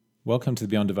Welcome to the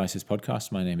Beyond Devices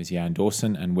podcast. My name is Jan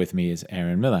Dawson, and with me is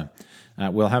Aaron Miller.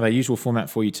 We'll have our usual format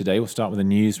for you today. We'll start with a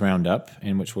news roundup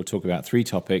in which we'll talk about three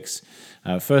topics.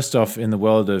 First off, in the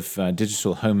world of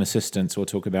digital home assistants, we'll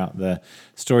talk about the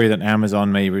story that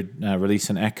Amazon may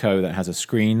release an Echo that has a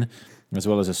screen, as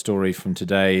well as a story from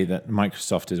today that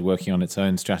Microsoft is working on its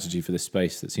own strategy for this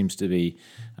space that seems to be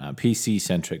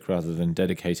PC-centric rather than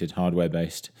dedicated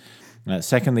hardware-based.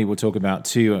 Secondly, we'll talk about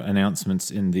two announcements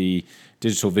in the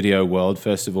digital video world.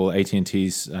 First of all,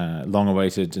 AT&T's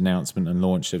long-awaited announcement and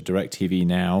launch of DirecTV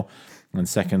Now. And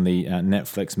secondly,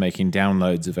 Netflix making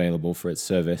downloads available for its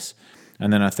service.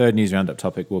 And then our third news roundup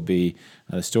topic will be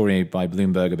a story by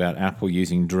Bloomberg about Apple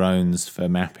using drones for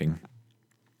mapping.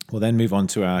 We'll then move on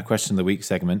to our Question of the Week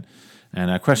segment.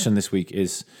 And our question this week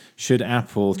is, should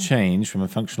Apple change from a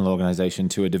functional organization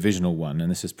to a divisional one? And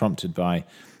this is prompted by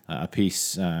a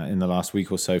piece in the last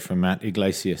week or so from Matt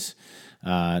Yglesias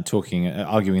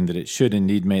arguing that it should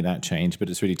indeed make that change, but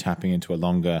it's really tapping into a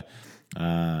longer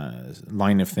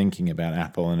line of thinking about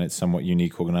Apple and its somewhat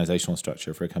unique organizational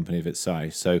structure for a company of its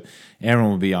size. So Aaron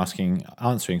will be answering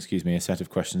a set of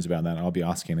questions about that. I'll be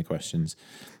asking the questions,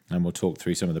 and we'll talk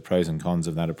through some of the pros and cons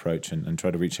of that approach and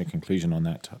try to reach a conclusion on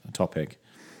that topic.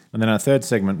 And then our third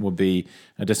segment will be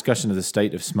a discussion of the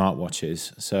state of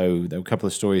smartwatches. So there were a couple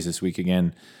of stories this week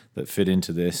again that fit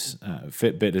into this.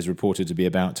 Fitbit is reported to be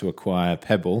about to acquire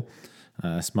Pebble,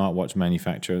 a smartwatch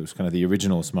manufacturer. It was kind of the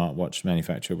original smartwatch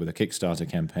manufacturer with a Kickstarter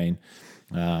campaign.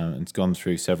 It's gone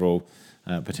through several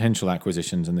potential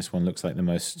acquisitions, and this one looks like the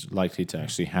most likely to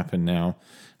actually happen now.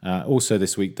 Also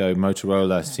this week, though,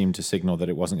 Motorola seemed to signal that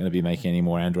it wasn't going to be making any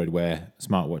more Android Wear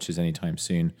smartwatches anytime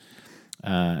soon.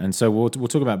 And so we'll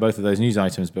talk about both of those news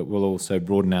items, but we'll also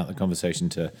broaden out the conversation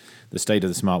to the state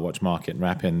of the smartwatch market and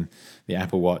wrap in the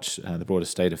Apple Watch, the broader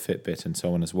state of Fitbit, and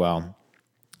so on as well.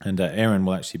 And Aaron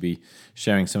will actually be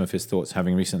sharing some of his thoughts,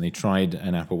 having recently tried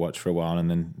an Apple Watch for a while and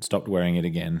then stopped wearing it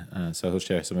again. So he'll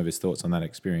share some of his thoughts on that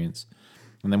experience.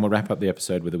 And then we'll wrap up the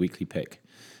episode with a weekly pick,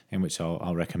 in which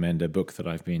I'll recommend a book that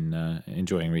I've been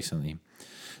enjoying recently.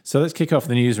 So let's kick off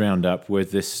the news roundup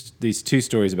with these two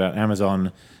stories about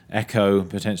Amazon Echo,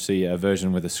 potentially a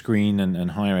version with a screen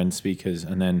and higher-end speakers,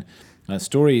 and then a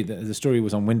story. The story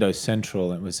was on Windows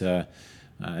Central. It was an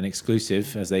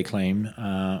exclusive, as they claim,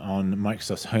 on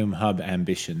Microsoft's Home Hub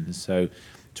ambitions. So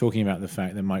talking about the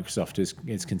fact that Microsoft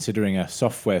is considering a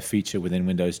software feature within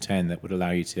Windows 10 that would allow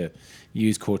you to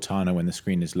use Cortana when the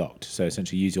screen is locked. So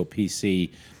essentially use your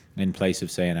PC in place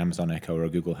of, say, an Amazon Echo or a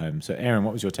Google Home. So Aaron,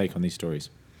 what was your take on these stories?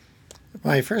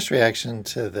 My first reaction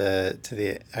to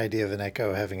the idea of an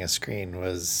Echo having a screen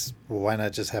was, well, why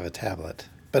not just have a tablet?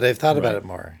 But I've thought about it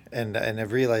more, and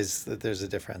I've realized that there's a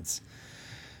difference.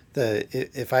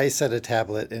 If I set a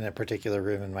tablet in a particular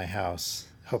room in my house,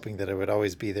 hoping that it would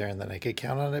always be there and that I could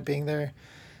count on it being there,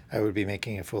 I would be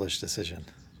making a foolish decision.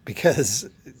 Because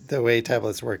the way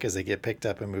tablets work is they get picked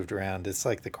up and moved around. It's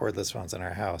like the cordless phones in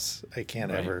our house. I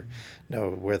can't ever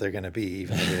know where they're going to be,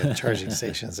 even though they have charging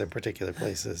stations in particular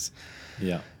places.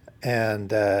 Yeah. And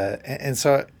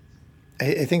so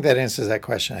I think that answers that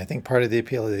question. I think part of the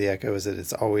appeal of the Echo is that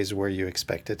it's always where you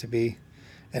expect it to be.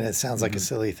 And it sounds like a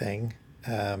silly thing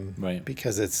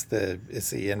because it's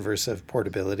the inverse of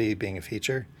portability being a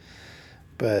feature.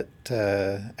 But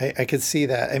I could see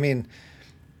that. I mean,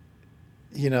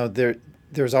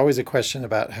 there's always a question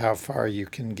about how far you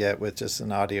can get with just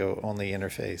an audio-only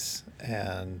interface,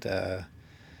 and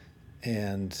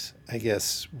I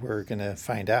guess we're going to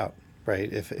find out, right?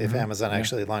 If Amazon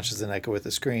actually launches an Echo with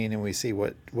a screen, and we see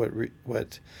what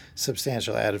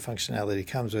substantial added functionality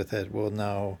comes with it, we'll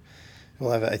know.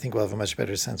 I think we'll have a much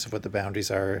better sense of what the boundaries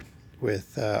are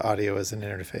with audio as an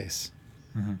interface.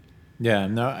 Mm-hmm. Yeah,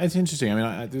 no, it's interesting. I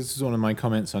mean, this is one of my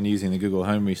comments on using the Google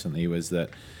Home recently, was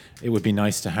that it would be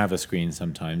nice to have a screen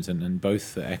sometimes, and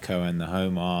both the Echo and the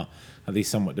Home are at least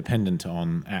somewhat dependent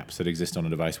on apps that exist on a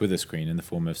device with a screen in the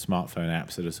form of smartphone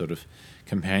apps that are sort of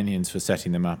companions for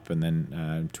setting them up and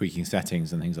then tweaking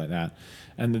settings and things like that.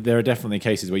 And there are definitely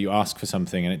cases where you ask for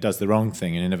something and it does the wrong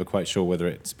thing, and you're never quite sure whether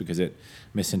it's because it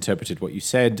misinterpreted what you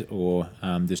said or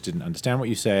just didn't understand what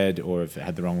you said, or if it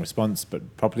had the wrong response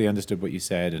but properly understood what you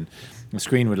said. And the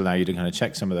screen would allow you to kind of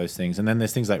check some of those things. And then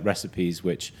there's things like recipes,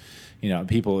 which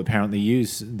people apparently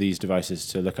use these devices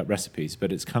to look up recipes,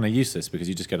 but it's kind of useless because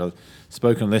you just get a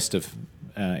spoken list of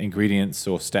ingredients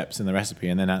or steps in the recipe,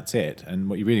 and then that's it. And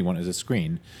what you really want is a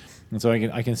screen. And so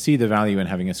I can see the value in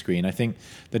having a screen. I think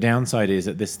the downside is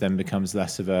that this then becomes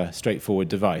less of a straightforward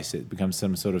device. It becomes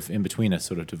some sort of in-betweener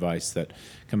sort of device that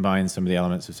combines some of the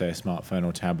elements of, say, a smartphone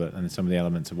or tablet and some of the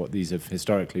elements of what these have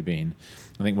historically been.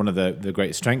 I think one of the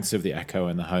great strengths of the Echo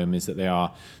and the Home is that they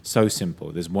are so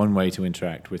simple. There's one way to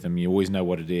interact with them. You always know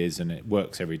what it is, and it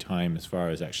works every time as far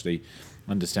as actually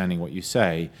understanding what you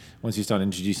say. Once you start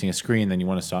introducing a screen, then you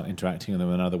want to start interacting with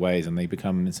them in other ways, and they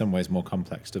become, in some ways, more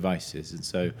complex devices. And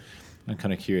so I'm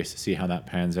kind of curious to see how that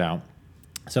pans out.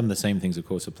 Some of the same things, of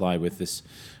course, apply with this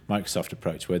Microsoft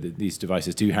approach, where these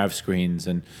devices do have screens,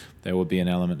 and there will be an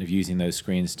element of using those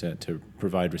screens to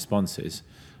provide responses.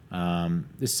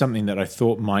 This is something that I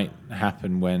thought might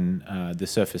happen when the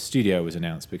Surface Studio was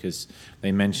announced, because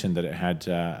they mentioned that it had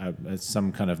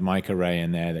some kind of mic array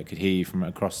in there that could hear you from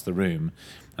across the room,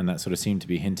 and that sort of seemed to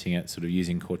be hinting at sort of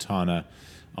using Cortana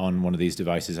on one of these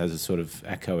devices as a sort of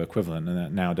Echo equivalent, and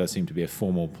that now does seem to be a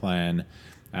formal plan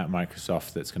at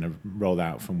Microsoft that's going to roll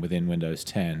out from within Windows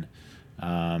 10.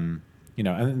 And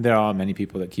there are many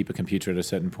people that keep a computer at a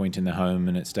certain point in the home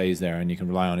and it stays there and you can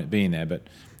rely on it being there, but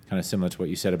kind of similar to what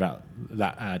you said about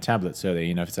that tablets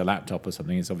earlier, if it's a laptop or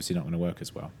something, it's obviously not going to work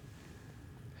as well.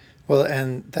 Well,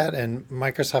 and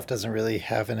Microsoft doesn't really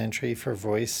have an entry for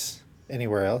voice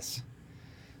anywhere else.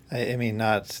 I mean,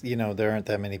 there aren't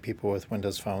that many people with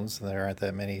Windows phones, and there aren't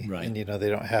that many, right. And they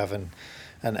don't have an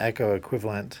Echo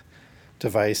equivalent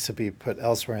device to be put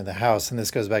elsewhere in the house. And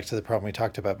this goes back to the problem we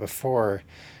talked about before,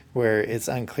 where it's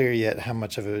unclear yet how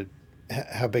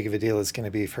big of a deal it's going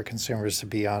to be for consumers to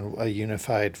be on a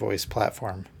unified voice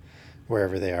platform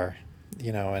wherever they are.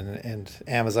 And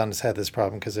Amazon has had this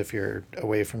problem because if you're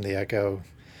away from the Echo,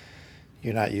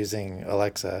 you're not using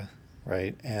Alexa,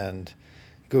 right? And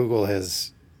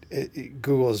Google's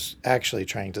actually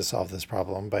trying to solve this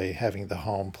problem by having the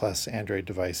Home plus Android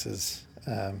devices.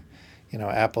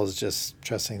 Apple's just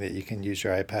trusting that you can use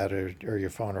your iPad or your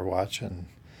phone or watch and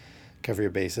cover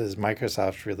your bases.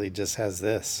 Microsoft really just has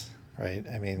this, right?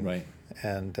 I mean, right.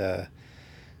 And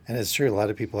it's true. A lot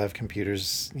of people have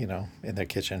computers, in their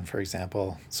kitchen, for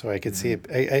example. So I could see it.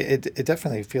 It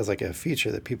definitely feels like a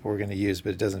feature that people were going to use,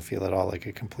 but it doesn't feel at all like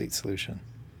a complete solution.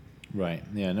 Right.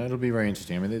 Yeah. No, it'll be very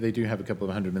interesting. I mean, they do have a couple of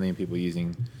 100 million people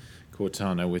using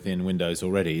Cortana within Windows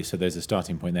already, so there's a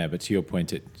starting point there. But to your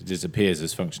point, it disappears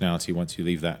as functionality once you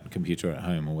leave that computer at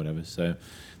home or whatever. So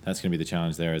that's going to be the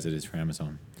challenge there, as it is for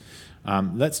Amazon.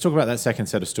 Let's talk about that second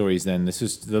set of stories then. This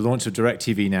is the launch of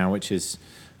DirecTV Now, which is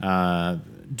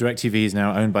DirecTV is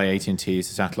now owned by AT&T. It's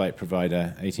a satellite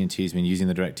provider. AT&T has been using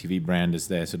the DirecTV brand as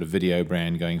their sort of video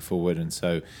brand going forward, and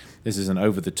so this is an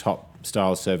over-the-top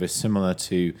style service similar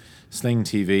to Sling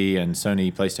TV and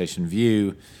Sony PlayStation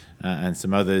Vue and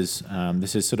some others.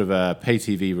 This is sort of a pay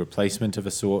TV replacement of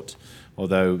a sort,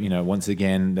 although, once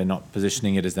again, they're not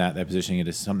positioning it as that. They're positioning it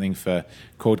as something for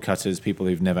cord cutters, people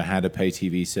who've never had a pay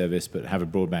TV service but have a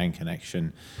broadband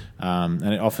connection.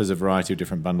 And it offers a variety of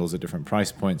different bundles at different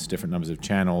price points, different numbers of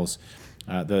channels.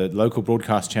 The local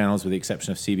broadcast channels, with the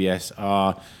exception of CBS,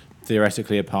 are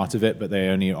theoretically a part of it, but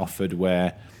they're only offered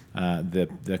where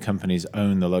the companies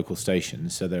own the local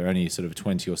stations. So there are only sort of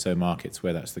 20 or so markets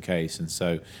where that's the case. And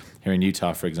so here in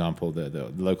Utah, for example,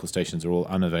 the local stations are all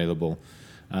unavailable.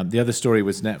 The other story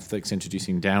was Netflix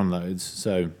introducing downloads.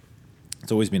 So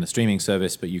it's always been a streaming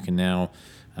service, but you can now,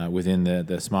 within the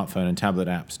smartphone and tablet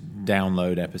apps,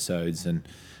 download episodes and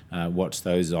watch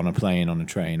those on a plane, on a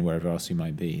train, wherever else you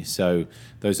might be. So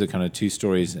those are kind of two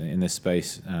stories in this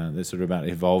space that's sort of about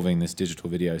evolving this digital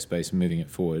video space and moving it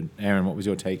forward. Aaron, what was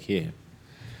your take here?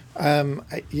 The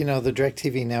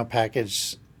DirecTV Now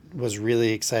package was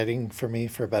really exciting for me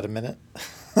for about a minute.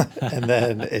 And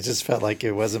then it just felt like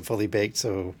it wasn't fully baked,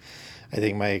 so I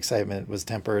think my excitement was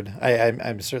tempered.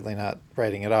 I'm certainly not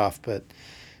writing it off, but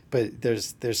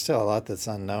there's still a lot that's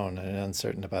unknown and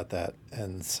uncertain about that.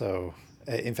 And so,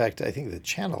 in fact, I think the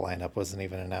channel lineup wasn't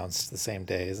even announced the same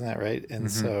day, isn't that right?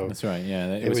 And so that's right.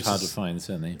 Yeah, it was hard to find,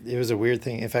 certainly. It was a weird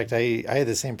thing. In fact, I had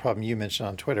the same problem you mentioned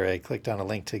on Twitter. I clicked on a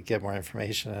link to get more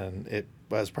information, and I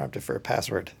was prompted for a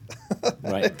password.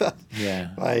 Right. I thought,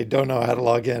 yeah. I don't know how to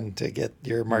log in to get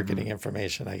your marketing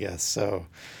information, I guess. So,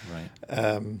 right.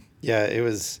 It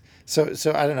was. So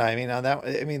I don't know. I mean, on that.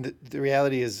 I mean, the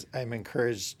reality is, I'm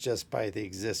encouraged just by the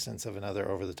existence of another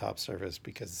over-the-top service,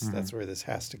 because that's where this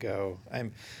has to go.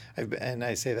 And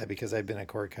I say that because I've been a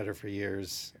cord cutter for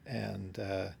years, and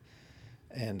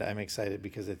I'm excited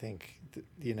because I think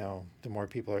the more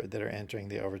people that are entering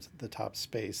the over-the-top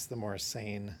space, the more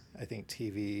sane I think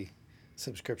TV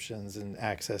subscriptions and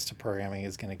access to programming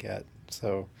is going to get.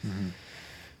 So.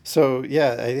 So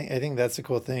yeah, I think that's a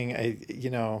cool thing.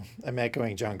 I'm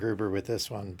echoing John Gruber with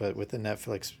this one, but with the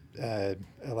Netflix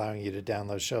allowing you to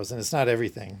download shows, and it's not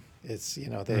everything. It's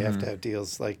they have to have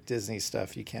deals like Disney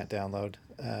stuff you can't download.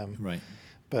 Right.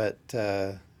 But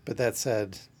that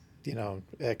said,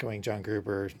 echoing John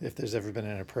Gruber, if there's ever been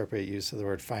an appropriate use of the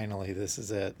word "finally," this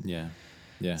is it. Yeah.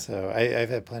 Yeah. So I've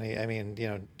had plenty. I mean,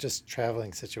 just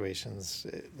traveling situations,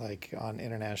 like on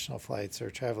international flights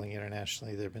or traveling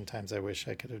internationally. There have been times I wish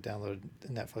I could have downloaded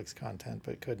Netflix content,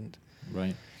 but couldn't.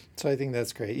 Right. So I think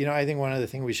that's great. I think one other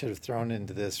thing we should have thrown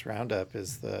into this roundup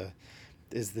is the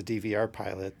DVR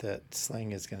pilot that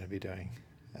Sling is going to be doing,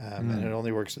 and it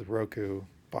only works with Roku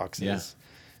boxes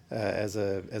as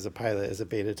a pilot, as a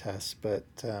beta test, but.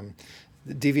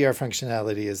 The DVR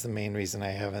functionality is the main reason I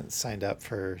haven't signed up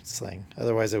for Sling.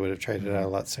 Otherwise, I would have tried it out a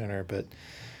lot sooner. But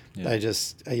I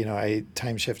just,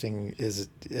 time shifting is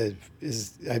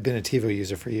I've been a TiVo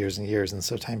user for years and years, and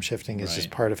so time shifting is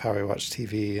just part of how I watch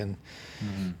TV.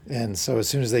 And so as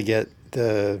soon as they get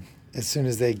the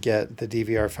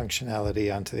DVR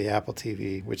functionality onto the Apple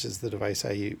TV, which is the device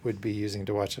I would be using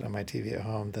to watch it on my TV at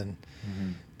home,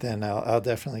 then I'll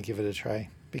definitely give it a try,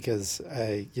 because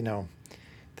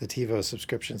the TiVo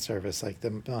subscription service, like the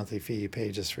monthly fee you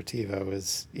pay just for TiVo,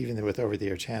 is, even with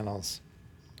over-the-air channels,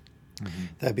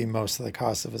 that'd be most of the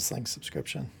cost of a Sling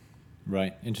subscription.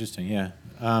 Right. Interesting. Yeah.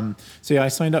 So yeah, I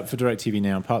signed up for DirecTV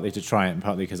Now partly to try it, and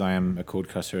partly because I am a cord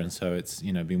cutter, and so it's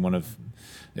been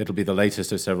it'll be the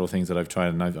latest of several things that I've tried,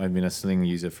 and I've been a Sling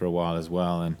user for a while as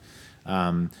well, and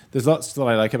there's lots that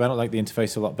I like about it. I like the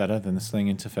interface a lot better than the Sling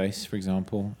interface, for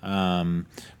example.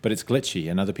 But it's glitchy,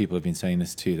 and other people have been saying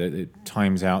this too, that it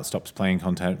times out, stops playing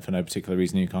content for no particular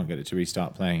reason. You can't get it to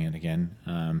restart playing it again.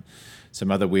 Some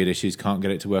other weird issues, can't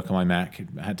get it to work on my Mac.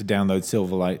 I had to download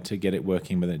Silverlight to get it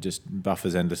working, but it just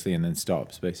buffers endlessly and then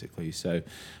stops, basically. So I've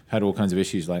had all kinds of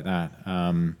issues like that.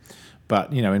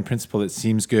 But, in principle, it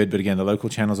seems good. But again, the local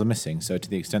channels are missing. So to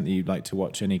the extent that you'd like to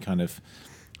watch any kind of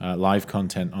live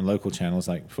content on local channels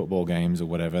like football games or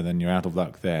whatever, then you're out of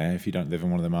luck there if you don't live in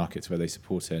one of the markets where they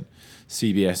support it.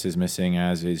 CBS is missing,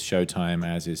 as is Showtime,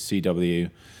 as is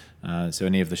CW. So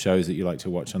any of the shows that you like to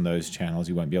watch on those channels,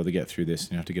 you won't be able to get through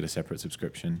this. You have to get a separate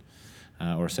subscription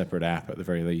or a separate app at the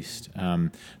very least.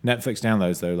 Netflix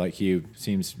downloads, though, like you,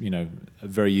 seems a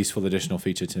very useful additional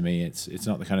feature to me. It's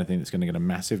not the kind of thing that's going to get a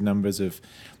massive numbers of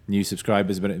new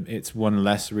subscribers, but it's one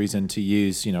less reason to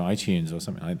use iTunes or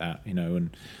something like that.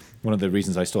 And one of the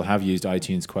reasons I still have used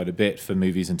iTunes quite a bit for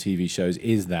movies and TV shows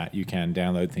is that you can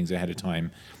download things ahead of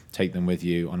time, take them with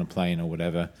you on a plane or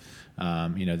whatever.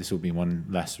 This will be one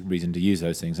less reason to use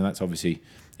those things, and that's obviously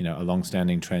a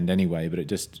long-standing trend anyway. But it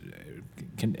just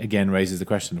again raises the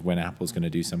question of when Apple's going to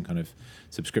do some kind of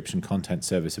subscription content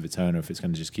service of its own, or if it's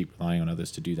going to just keep relying on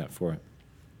others to do that for it.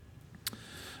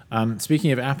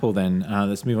 Speaking of Apple, then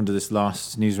let's move on to this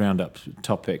last news roundup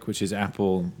topic, which is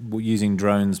Apple using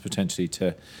drones potentially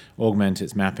to augment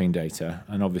its mapping data,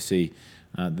 and obviously.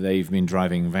 They've been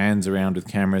driving vans around with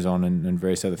cameras on and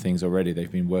various other things already.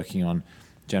 They've been working on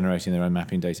generating their own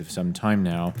mapping data for some time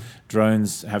now.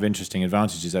 Drones have interesting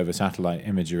advantages over satellite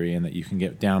imagery in that you can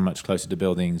get down much closer to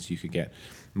buildings, you could get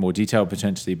more detailed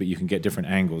potentially, but you can get different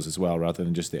angles as well rather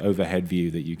than just the overhead view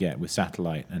that you get with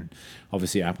satellite. And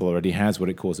obviously Apple already has what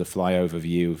it calls a flyover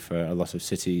view for a lot of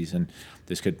cities, and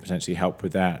this could potentially help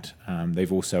with that.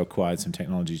 They've also acquired some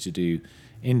technology to do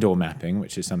indoor mapping,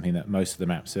 which is something that most of the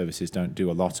map services don't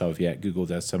do a lot of yet. Google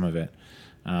does some of it.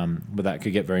 But that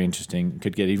could get very interesting,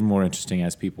 could get even more interesting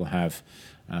as people have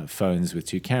phones with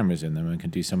two cameras in them and can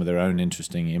do some of their own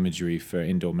interesting imagery for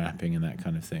indoor mapping and that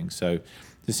kind of thing. So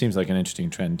this seems like an interesting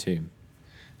trend too.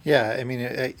 Yeah, I mean,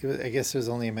 I guess it was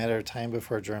only a matter of time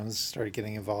before drones started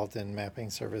getting involved in mapping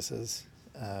services,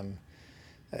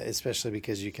 especially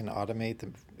because you can automate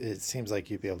them. It seems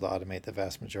like you'd be able to automate the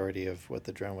vast majority of what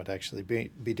the drone would actually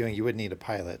be doing. You would need a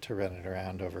pilot to run it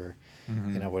around over,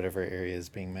 whatever area is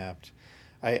being mapped.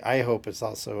 I hope it's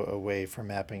also a way for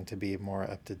mapping to be more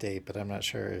up to date, but I'm not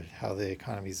sure how the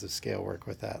economies of scale work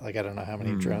with that. Like, I don't know how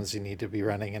many drones you need to be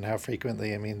running and how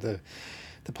frequently. I mean, the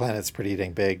planet's pretty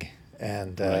dang big,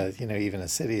 and Right. even a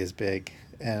city is big,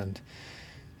 and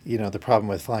the problem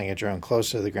with flying a drone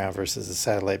closer to the ground versus a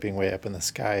satellite being way up in the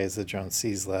sky is the drone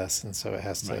sees less, and so it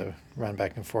has to run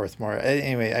back and forth more.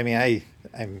 Anyway, I mean,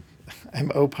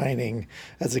 I'm opining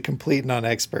as a complete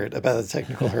non-expert about the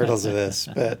technical hurdles of this,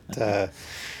 but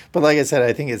like I said,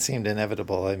 I think it seemed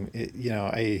inevitable.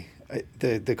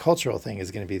 The cultural thing is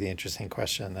going to be the interesting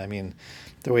question. I mean,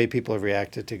 the way people have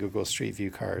reacted to Google Street View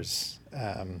cars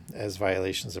as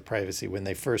violations of privacy when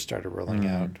they first started rolling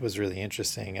out was really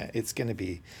interesting. It's going to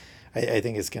be, I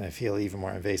think it's going to feel even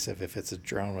more invasive if it's a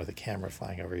drone with a camera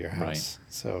flying over your house.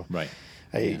 Right. So Right.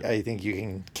 I think you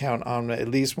can count on at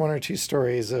least one or two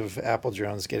stories of Apple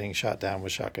drones getting shot down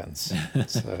with shotguns.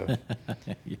 So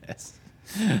Yes.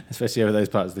 Especially over those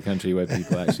parts of the country where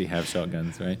people actually have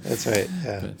shotguns, right? that's right.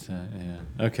 Yeah. But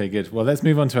yeah. Okay, good. Well, let's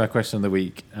move on to our question of the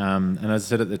week. And as I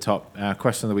said at the top, our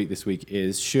question of the week this week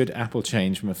is: should Apple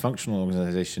change from a functional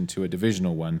organization to a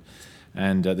divisional one?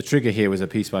 And the trigger here was a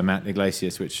piece by Matt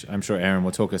Iglesias, which I'm sure Aaron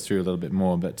will talk us through a little bit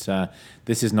more. But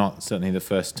this is not certainly the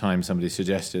first time somebody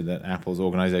suggested that Apple's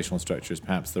organizational structure is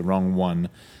perhaps the wrong one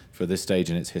for this stage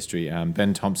in its history.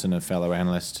 Ben Thompson, a fellow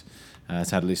analyst,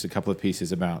 has had at least a couple of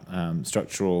pieces about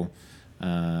structural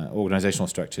organizational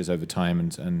structures over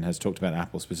time, and has talked about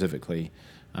Apple specifically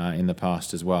in the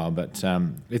past as well. But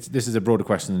this is a broader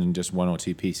question than just one or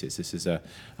two pieces. This is a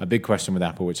big question with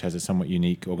Apple, which has a somewhat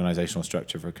unique organizational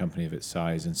structure for a company of its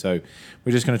size. And so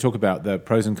we're just going to talk about the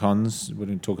pros and cons. We're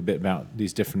going to talk a bit about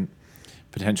these different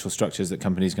potential structures that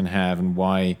companies can have, and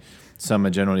why some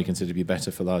are generally considered to be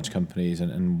better for large companies,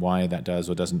 and why that does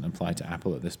or doesn't apply to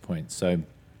Apple at this point. So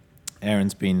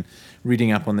Aaron's been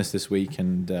reading up on this week,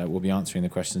 and we'll be answering the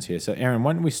questions here. So Aaron,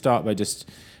 why don't we start by just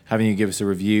having you give us a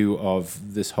review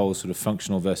of this whole sort of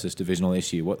functional versus divisional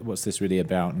issue. What's this really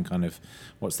about, and kind of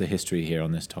what's the history here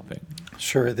on this topic?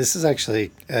 Sure. This is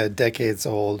actually a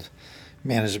decades-old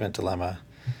management dilemma.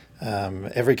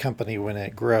 Every company, when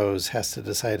it grows, has to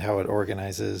decide how it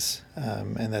organizes,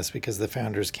 and that's because the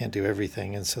founders can't do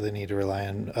everything, and so they need to rely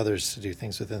on others to do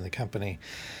things within the company.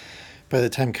 By the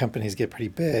time companies get pretty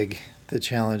big, the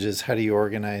challenge is how do you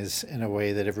organize in a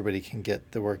way that everybody can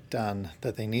get the work done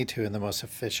that they need to in the most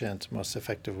efficient, most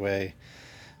effective way.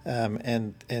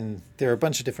 And there are a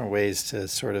bunch of different ways to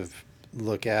sort of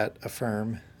look at a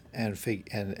firm,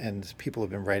 and people have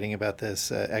been writing about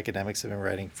this. Academics have been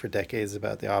writing for decades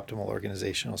about the optimal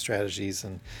organizational strategies,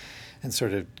 and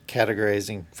sort of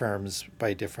categorizing firms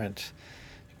by different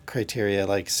criteria,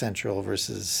 like centralized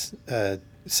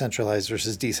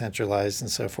versus decentralized,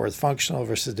 and so forth. Functional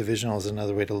versus divisional is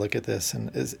another way to look at this,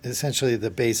 and is essentially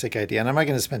the basic idea. And I'm not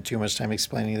going to spend too much time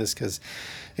explaining this because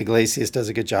Iglesias does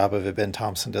a good job of it, Ben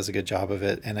Thompson does a good job of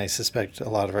it, and I suspect a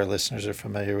lot of our listeners are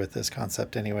familiar with this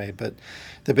concept anyway. But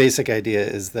the basic idea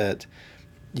is that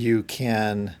you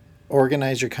can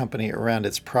organize your company around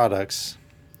its products,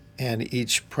 and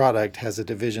each product has a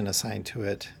division assigned to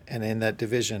it. And in that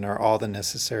division are all the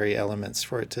necessary elements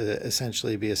for it to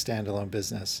essentially be a standalone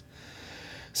business.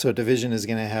 So a division is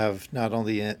going to have not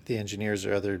only the engineers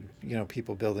or other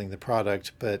people building the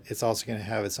product, but it's also going to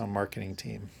have its own marketing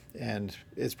team. And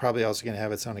it's probably also going to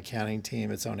have its own accounting team,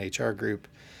 its own HR group.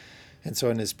 And so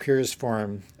in its purest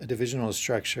form, a divisional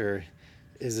structure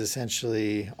is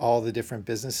essentially all the different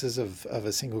businesses of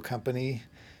a single company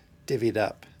divvied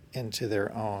up into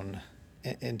their own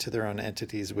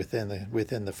entities within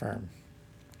the firm.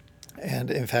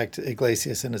 And in fact,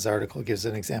 Iglesias in his article gives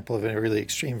an example of a really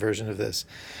extreme version of this,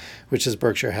 which is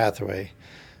Berkshire Hathaway.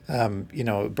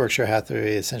 Berkshire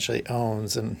Hathaway essentially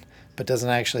owns but doesn't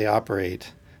actually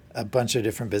operate a bunch of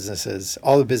different businesses.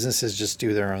 All the businesses just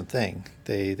do their own thing.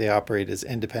 They operate as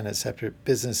independent, separate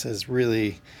businesses,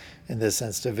 really, in this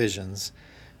sense, divisions.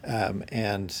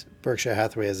 And Berkshire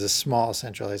Hathaway has a small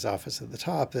centralized office at the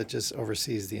top that just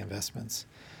oversees the investments.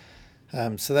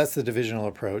 So that's the divisional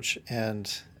approach. And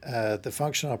the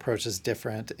functional approach is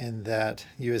different in that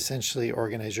you essentially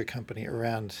organize your company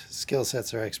around skill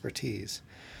sets or expertise.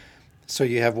 So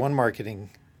you have one marketing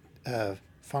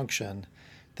function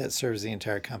that serves the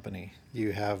entire company.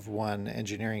 You have one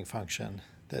engineering function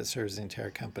that serves the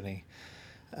entire company.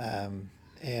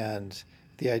 And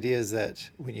the idea is that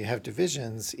when you have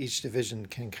divisions, each division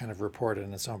can kind of report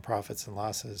on its own profits and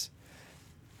losses.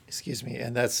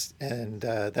 And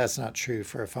that's not true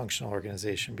for a functional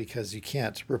organization, because you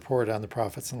can't report on the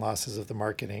profits and losses of the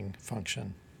marketing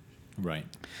function. Right.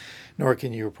 Nor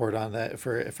can you report on that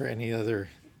for any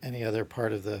other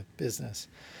part of the business.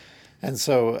 And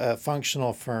so a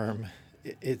functional firm,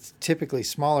 it's typically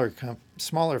smaller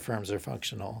firms are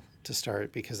functional to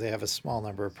start because they have a small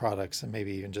number of products and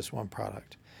maybe even just one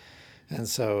product. And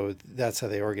so that's how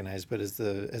they organize. But as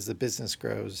the business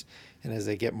grows and as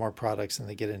they get more products and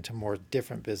they get into more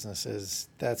different businesses,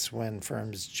 that's when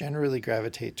firms generally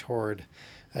gravitate toward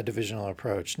a divisional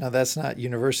approach. Now, that's not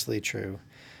universally true.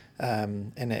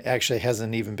 And it actually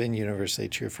hasn't even been universally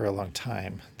true for a long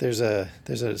time. There's a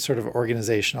sort of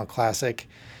organizational classic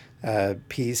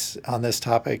piece on this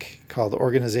topic called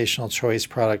Organizational Choice,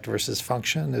 Product versus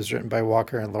Function. It was written by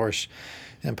Walker and Lorsch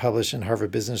and published in Harvard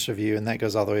Business Review, and that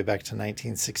goes all the way back to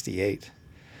 1968.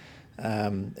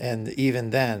 And even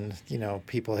then,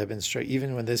 people have been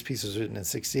even when this piece was written in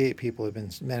 '68,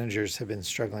 managers have been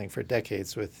struggling for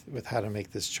decades with how to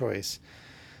make this choice.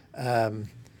 The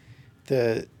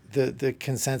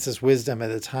consensus wisdom at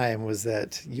the time was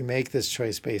that you make this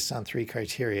choice based on three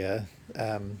criteria,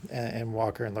 and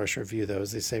Walker and Lorsch review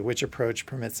those. They say which approach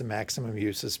permits the maximum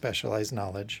use of specialized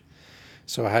knowledge.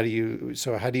 So how do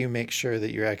you make sure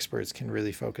that your experts can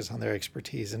really focus on their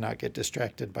expertise and not get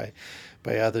distracted by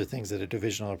other things that a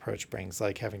divisional approach brings,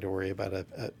 like having to worry about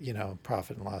a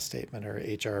profit and loss statement or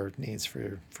HR needs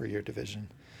for your division.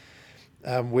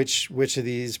 Which of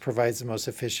these provides the most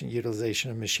efficient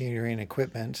utilization of machinery and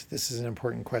equipment? This is an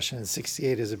important question. And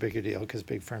 '68 is a bigger deal because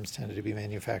big firms tended to be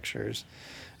manufacturers.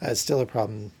 It's still a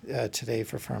problem today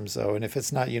for firms, though. And if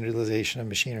it's not utilization of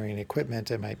machinery and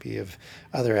equipment, it might be of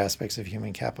other aspects of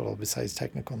human capital besides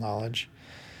technical knowledge.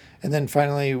 And then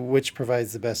finally, which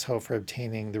provides the best hope for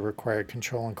obtaining the required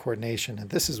control and coordination? And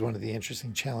this is one of the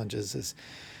interesting challenges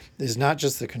is not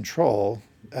just the control.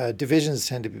 Divisions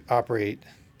tend to operate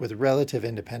with relative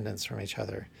independence from each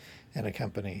other in a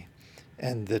company.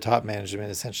 And the top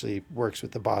management essentially works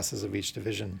with the bosses of each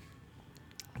division.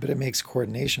 But it makes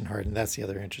coordination hard, and that's the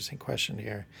other interesting question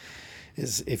here,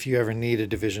 is if you ever need a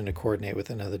division to coordinate with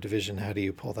another division, how do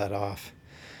you pull that off?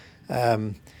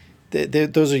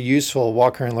 Those are useful.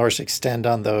 Walker and Lorsch extend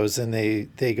on those, and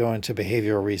they go into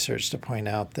behavioral research to point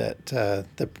out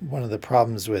that one of the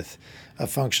problems with a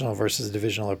functional versus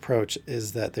divisional approach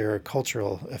is that there are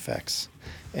cultural effects.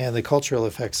 And the cultural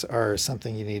effects are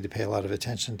something you need to pay a lot of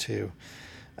attention to.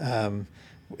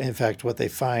 In fact, what they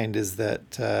find is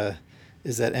that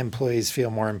employees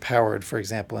feel more empowered, for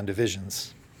example, in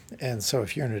divisions. And so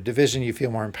if you're in a division, you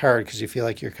feel more empowered because you feel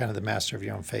like you're kind of the master of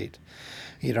your own fate.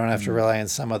 You don't have to rely on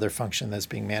some other function that's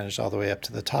being managed all the way up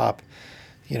to the top,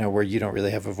 where you don't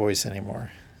really have a voice anymore.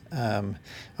 On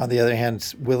the other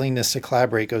hand, willingness to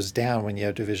collaborate goes down when you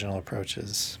have divisional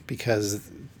approaches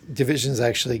because divisions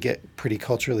actually get pretty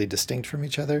culturally distinct from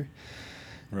each other.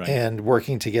 Right. And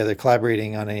working together,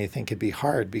 collaborating on anything could be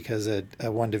hard because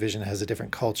one division has a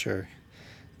different culture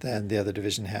than the other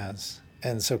division has.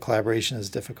 And so collaboration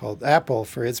is difficult. Apple,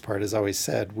 for its part, has always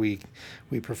said we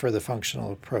prefer the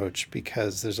functional approach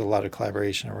because there's a lot of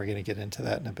collaboration, and we're going to get into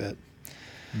that in a bit.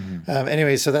 Mm-hmm.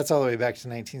 Anyway, so that's all the way back to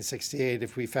 1968.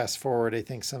 If we fast forward, I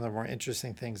think some of the more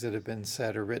interesting things that have been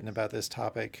said or written about this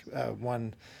topic.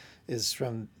 One is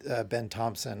from Ben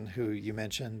Thompson, who you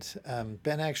mentioned.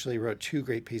 Ben actually wrote two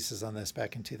great pieces on this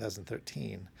back in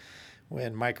 2013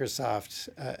 when Microsoft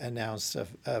announced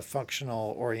a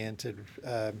functional-oriented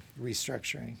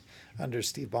restructuring under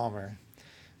Steve Ballmer.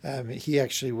 He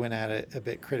actually went at it a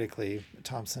bit critically,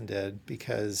 Thompson did,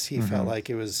 because he felt like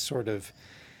it was sort of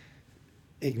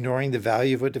ignoring the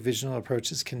value of what divisional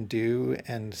approaches can do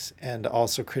and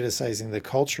also criticizing the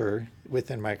culture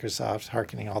within Microsoft,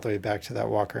 hearkening all the way back to that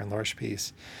Walker and Lorsch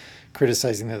piece,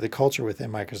 criticizing that the culture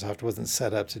within Microsoft wasn't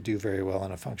set up to do very well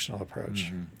in a functional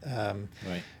approach.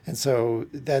 Right. And so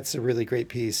that's a really great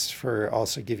piece for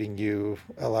also giving you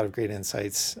a lot of great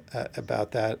insights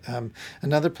about that.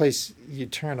 Another place you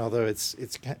turn, although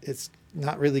it's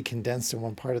not really condensed in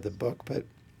one part of the book, but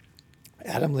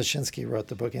Adam Lashinsky wrote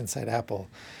the book Inside Apple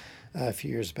a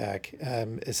few years back,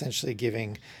 essentially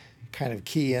giving kind of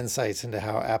key insights into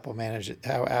how Apple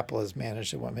is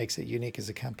managed and what makes it unique as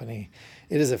a company.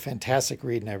 It is a fantastic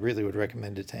read, and I really would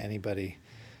recommend it to anybody.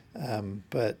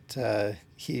 But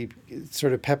he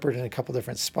sort of peppered in a couple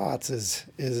different spots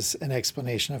is an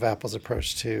explanation of Apple's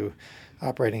approach to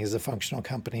operating as a functional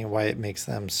company and why it makes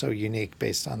them so unique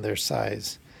based on their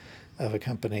size of a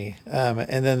company.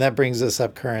 And then that brings us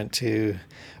up current to,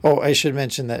 I should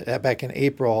mention that back in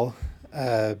April,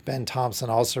 Ben Thompson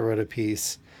also wrote a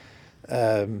piece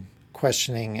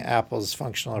questioning Apple's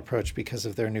functional approach because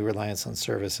of their new reliance on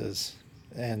services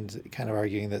and kind of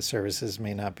arguing that services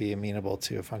may not be amenable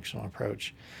to a functional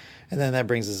approach. And then that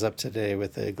brings us up today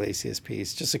with the Iglesias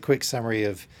piece. Just a quick summary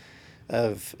of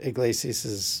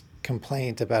Iglesias's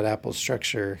complaint about Apple's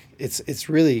structure. It's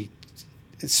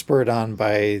spurred on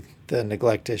by the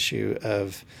neglect issue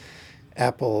of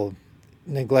Apple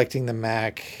neglecting the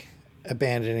Mac,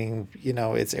 abandoning,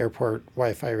 its airport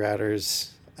Wi-Fi routers,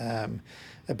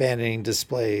 abandoning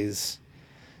displays.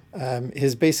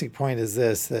 His basic point is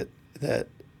this, that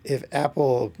if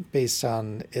Apple, based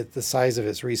on the size of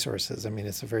its resources,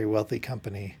 it's a very wealthy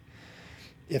company,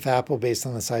 if Apple, based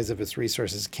on the size of its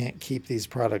resources, can't keep these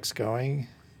products going,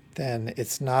 then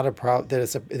it's not a problem, that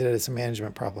it's a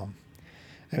management problem.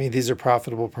 These are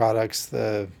profitable products.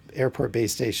 The airport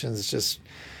base stations just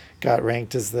got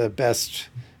ranked as the best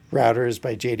routers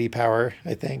by J.D. Power,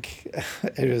 I think.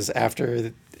 It was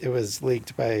after it was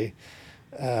leaked by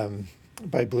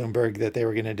Bloomberg that they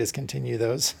were going to discontinue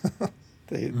those.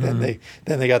 Then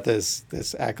they got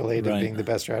this accolade of being the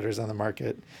best routers on the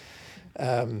market.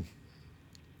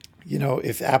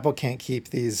 If Apple can't keep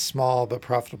these small but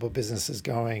profitable businesses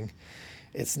going,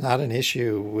 it's not an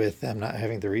issue with them not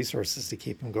having the resources to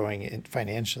keep them going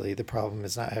financially. The problem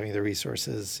is not having the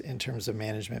resources in terms of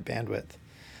management bandwidth.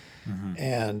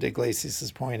 And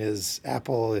Iglesias' point is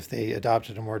Apple, if they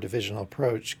adopted a more divisional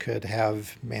approach, could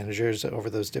have managers over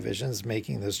those divisions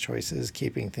making those choices,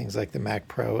 keeping things like the Mac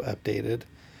Pro updated,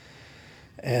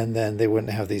 and then they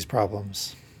wouldn't have these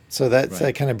problems. So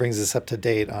that kind of brings us up to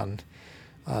date on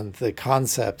the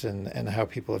concept and how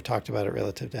people have talked about it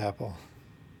relative to Apple.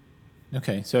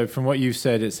 Okay, so from what you've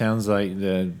said, it sounds like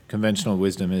the conventional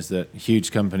wisdom is that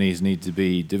huge companies need to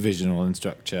be divisional in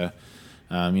structure.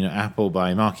 Apple,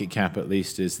 by market cap at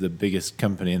least, is the biggest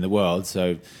company in the world.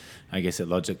 So I guess it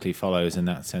logically follows in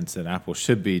that sense that Apple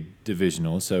should be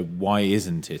divisional. So why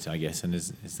isn't it, I guess? And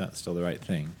is that still the right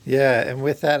thing? Yeah, and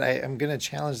with that, I'm going to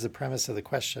challenge the premise of the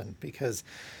question, because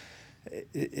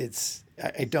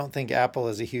I don't think Apple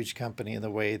is a huge company in the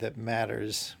way that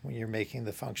matters when you're making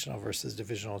the functional versus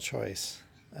divisional choice.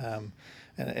 And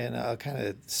I'll kind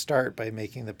of start by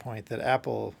making the point that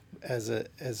Apple, as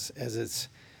its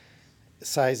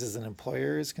size as an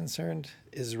employer is concerned,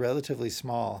 is relatively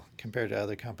small compared to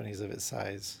other companies of its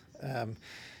size.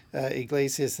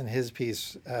 Iglesias in his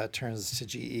piece turns to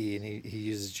GE, and he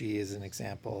uses GE as an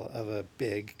example of a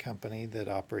big company that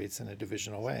operates in a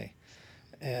divisional way.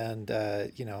 And,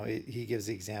 he gives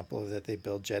the example of that they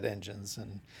build jet engines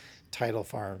and tidal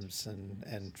farms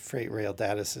and freight rail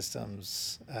data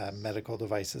systems, medical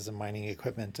devices and mining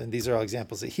equipment. And these are all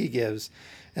examples that he gives.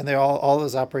 And they all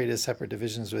those operate as separate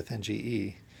divisions within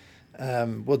GE.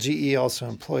 GE also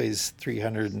employs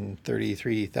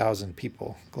 333,000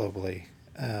 people globally.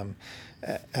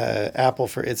 Apple,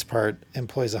 for its part,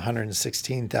 employs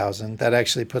 116,000. That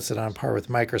actually puts it on par with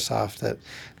Microsoft, that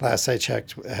last I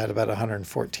checked had about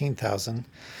 114,000.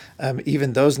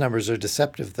 Even those numbers are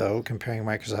deceptive, though, comparing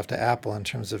Microsoft to Apple in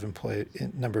terms of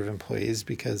number of employees,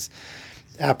 because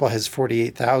Apple has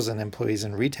 48,000 employees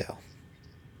in retail.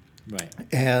 Right.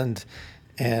 And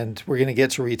we're going to get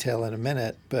to retail in a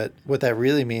minute, but what that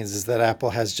really means is that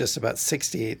Apple has just about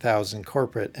 68,000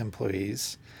 corporate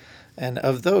employees. And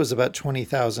of those, about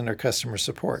 20,000 are customer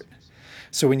support.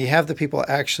 So when you have the people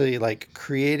actually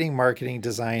creating, marketing,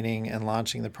 designing, and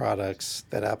launching the products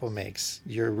that Apple makes,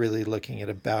 you're really looking at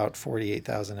about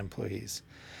 48,000 employees.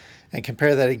 And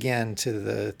compare that again to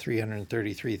the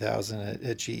 333,000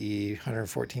 at GE,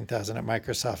 114,000 at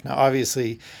Microsoft. Now,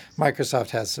 obviously, Microsoft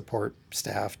has support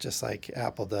staff just like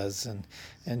Apple does, and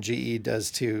GE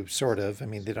does too, sort of. I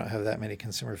mean, they don't have that many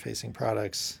consumer-facing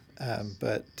products,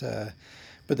 but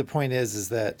the point is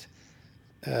that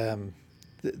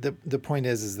the point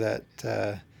is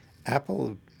that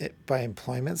Apple, by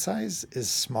employment size, is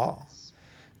small.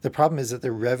 The problem is that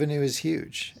their revenue is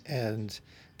huge, and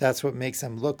that's what makes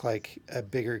them look like a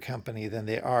bigger company than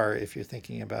they are if you're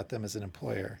thinking about them as an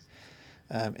employer.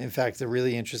 In fact, the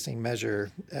really interesting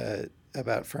measure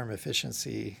about firm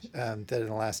efficiency that in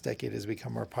the last decade has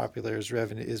become more popular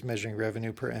is measuring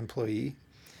revenue per employee.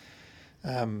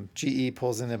 GE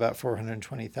pulls in about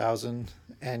 420,000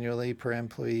 annually per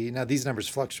employee. Now, these numbers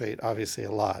fluctuate obviously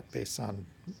a lot based on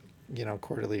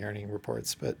quarterly earning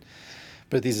reports, but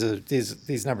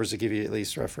these numbers will give you at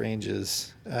least rough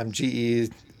ranges. GE,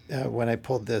 when I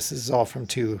pulled this is all from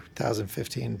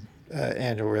 2015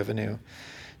 annual revenue.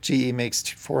 GE makes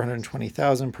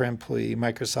 420,000 per employee.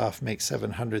 Microsoft makes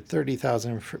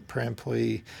 730,000 per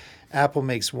employee. Apple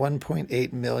makes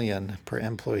 1.8 million per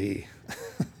employee.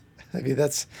 I mean,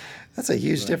 that's a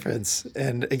huge difference.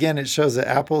 And again, it shows that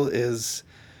Apple is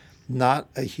not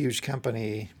a huge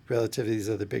company relative to these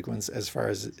other big ones as far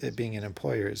as it being an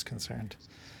employer is concerned.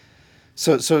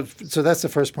 So that's the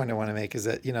first point I want to make, is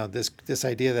that this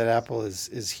idea that Apple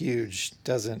is huge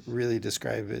doesn't really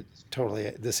describe it totally,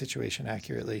 the situation,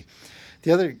 accurately.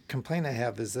 The other complaint I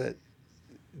have is that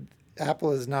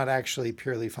Apple is not actually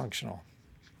purely functional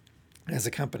as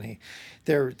a company.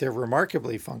 They're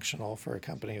remarkably functional for a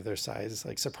company of their size,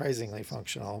 surprisingly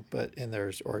functional, but in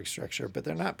their org structure, but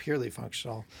they're not purely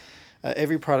functional.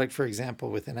 Every product, for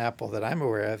example, within Apple that I'm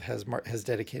aware of has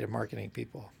dedicated marketing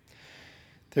people.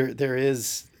 There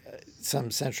is some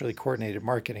centrally coordinated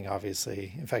marketing,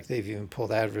 obviously. In fact, they've even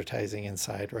pulled advertising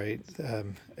inside, right,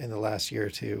 in the last year or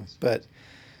two. But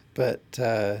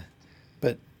I've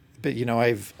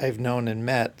known and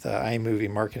met the iMovie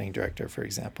marketing director, for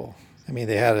example. I mean,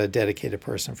 they had a dedicated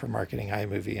person for marketing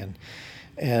iMovie,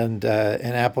 and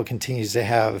Apple continues to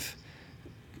have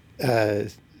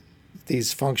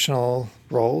these functional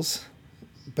roles,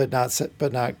 but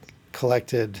not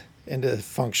collected into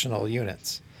functional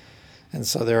units. And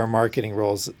so there are marketing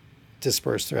roles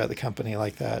dispersed throughout the company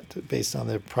like that based on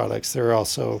their products. There are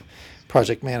also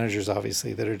project managers,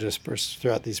 obviously, that are dispersed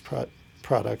throughout these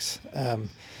products.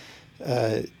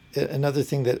 Another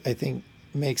thing that I think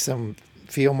makes them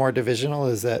feel more divisional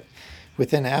is that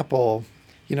within Apple,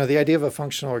 the idea of a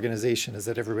functional organization is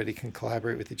that everybody can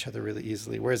collaborate with each other really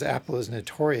easily, whereas Apple is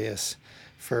notorious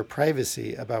for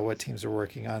privacy about what teams are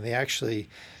working on. They actually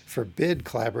forbid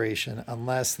collaboration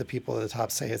unless the people at the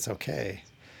top say it's okay.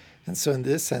 And so in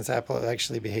this sense, Apple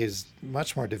actually behaves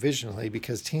much more divisionally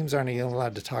because teams aren't even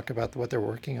allowed to talk about what they're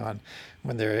working on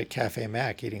when they're at Cafe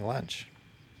Mac eating lunch.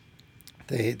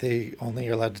 They only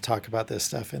are allowed to talk about this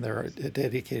stuff in their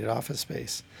dedicated office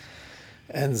space.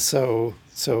 And so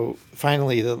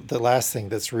finally, the last thing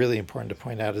that's really important to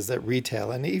point out is that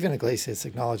retail, and even Iglesias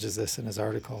acknowledges this in his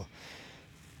article,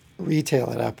 retail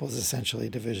at Apple is essentially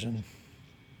division.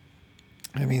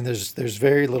 I mean, there's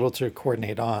very little to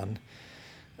coordinate on.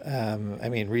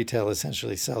 Retail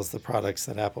essentially sells the products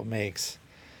that Apple makes,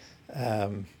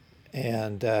 and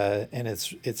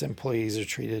its employees are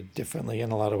treated differently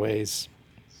in a lot of ways.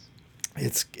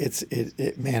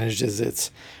 It manages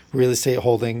its real estate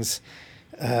holdings,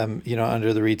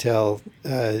 under the retail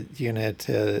unit,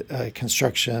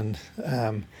 construction.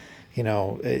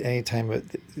 Anytime,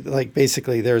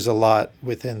 basically, there's a lot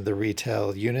within the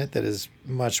retail unit that is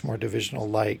much more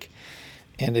divisional-like.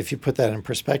 And if you put that in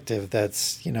perspective,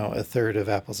 that's a third of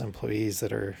Apple's employees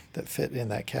that fit in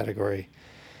that category.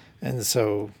 And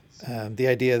so the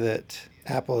idea that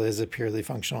Apple is a purely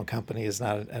functional company is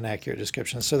not an accurate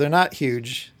description. So they're not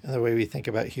huge in the way we think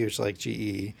about huge like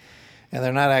GE, and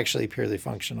they're not actually purely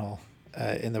functional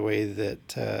in the way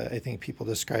that I think people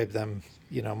describe them,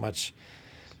 much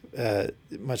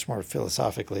more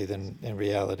philosophically than in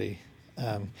reality.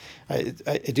 I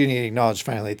do need to acknowledge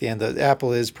finally at the end that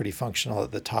Apple is pretty functional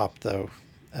at the top, though,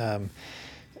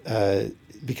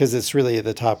 because it's really at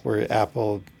the top where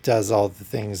Apple does all the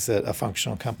things that a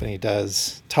functional company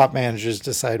does. Top managers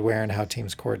decide where and how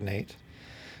teams coordinate.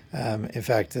 In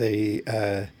fact, they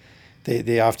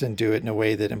often do it in a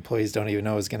way that employees don't even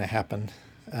know is going to happen.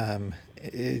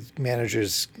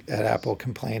 Managers at Apple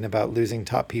complain about losing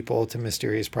top people to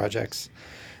mysterious projects.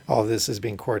 All of this is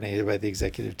being coordinated by the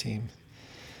executive team.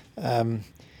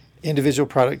 Individual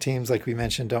product teams, like we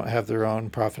mentioned, don't have their own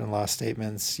profit and loss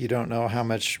statements. You don't know how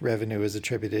much revenue is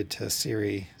attributed to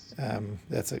Siri.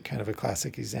 That's a kind of a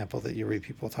classic example that you read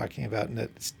people talking about, and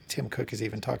that Tim Cook has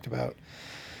even talked about.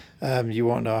 You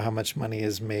won't know how much money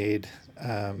is made,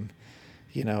 by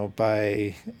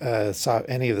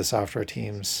any of the software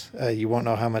teams. You won't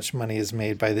know how much money is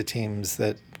made by the teams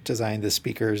that design the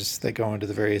speakers that go into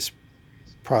the various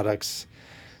products.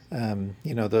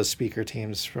 Those speaker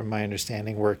teams, from my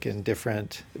understanding, work on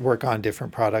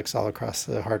different products all across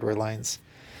the hardware lines.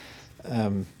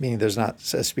 Meaning there's not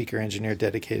a speaker engineer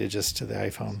dedicated just to the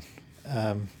iPhone.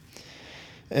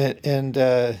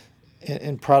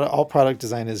 All product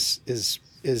design is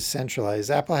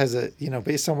centralized. Apple has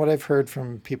based on what I've heard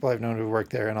from people I've known who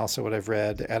work there, and also what I've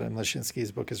read, Adam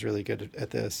Lashinsky's book is really good at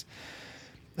this.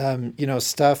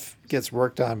 Stuff gets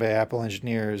worked on by Apple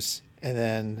engineers, and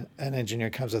then an engineer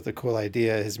comes up with a cool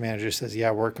idea. His manager says, yeah,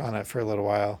 work on it for a little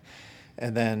while.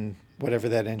 And then whatever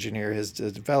that engineer has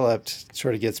developed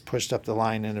sort of gets pushed up the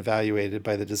line and evaluated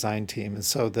by the design team. And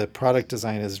so the product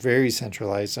design is very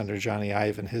centralized under Johnny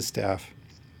Ive and his staff.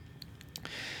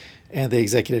 And the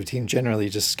executive team generally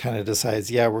just kind of decides,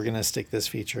 yeah, we're going to stick this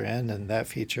feature in, and that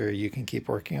feature you can keep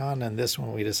working on, and this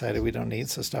one we decided we don't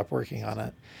need, so stop working on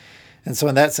it. And so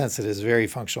in that sense, it is very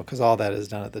functional because all that is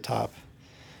done at the top.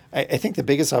 I think the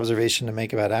biggest observation to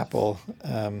make about Apple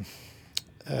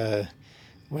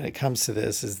when it comes to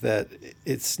this is that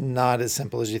it's not as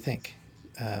simple as you think.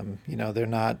 They're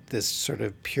not this sort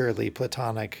of purely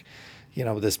platonic,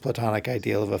 this platonic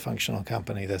ideal of a functional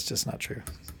company. That's just not true.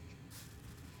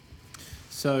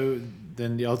 So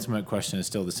then the ultimate question is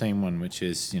still the same one, which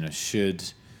is,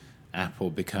 should Apple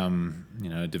become,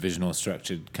 a divisional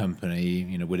structured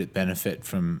company? Would it benefit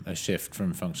from a shift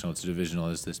from functional to divisional,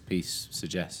 as this piece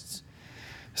suggests?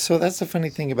 So that's the funny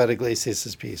thing about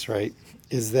Iglesias' piece, right?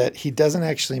 Is that he doesn't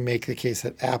actually make the case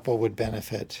that Apple would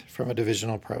benefit from a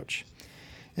divisional approach.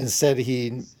 Instead,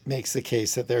 he makes the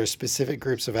case that there are specific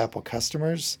groups of Apple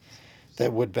customers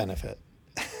that would benefit.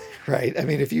 Right? I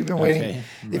mean, if you've been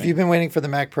waiting for the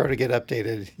Mac Pro to get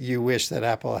updated, you wish that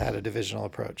Apple had a divisional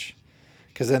approach.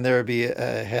 Because then there would be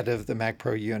a head of the Mac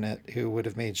Pro unit who would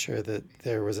have made sure that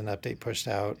there was an update pushed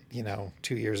out,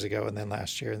 2 years ago, and then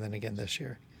last year, and then again this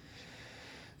year.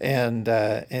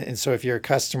 And so if you're a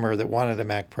customer that wanted a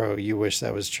Mac Pro, you wish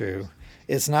that was true.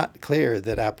 It's not clear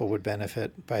that Apple would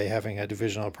benefit by having a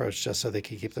divisional approach just so they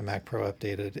could keep the Mac Pro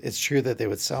updated. It's true that they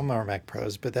would sell more Mac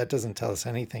Pros, but that doesn't tell us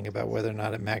anything about whether or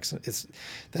not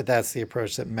that's the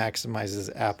approach that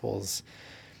maximizes Apple's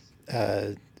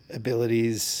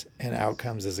abilities and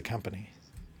outcomes as a company.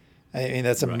 I mean,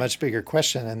 that's a much bigger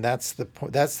question, and that's the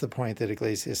point that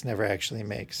Iglesias never actually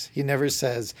makes. He never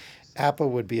says Apple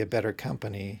would be a better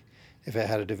company if it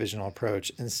had a divisional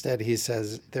approach. Instead, he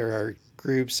says there are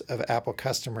groups of Apple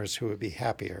customers who would be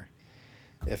happier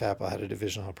if Apple had a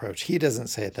divisional approach. He doesn't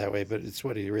say it that way, but it's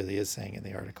what he really is saying in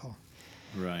the article.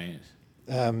 Right.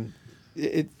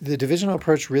 The divisional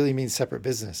approach really means separate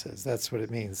businesses. That's what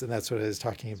it means, and that's what I was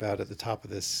talking about at the top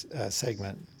of this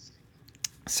segment.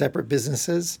 Separate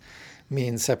businesses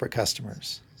means separate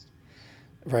customers.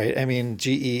 Right. I mean,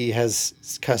 GE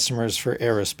has customers for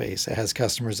aerospace. It has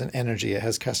customers in energy. It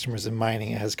has customers in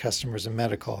mining. It has customers in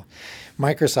medical.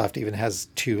 Microsoft even has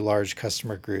two large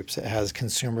customer groups. It has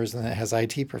consumers and it has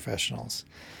IT professionals.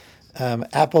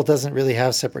 Apple doesn't really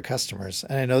have separate customers.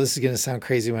 And I know this is going to sound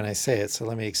crazy when I say it, so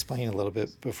let me explain a little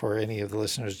bit before any of the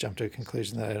listeners jump to a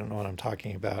conclusion that I don't know what I'm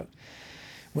talking about.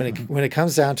 When it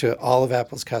comes down to it, all of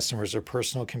Apple's customers are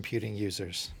personal computing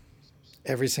users.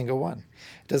 Every single one.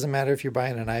 It doesn't matter if you're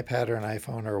buying an iPad or an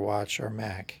iPhone or a watch or a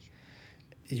Mac.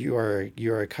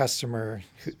 You're a customer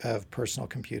of personal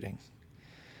computing.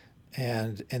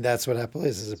 And that's what Apple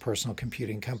is a personal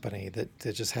computing company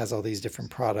that just has all these different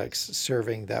products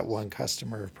serving that one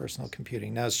customer of personal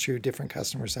computing. Now, it's true different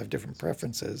customers have different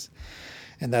preferences,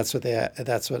 and that's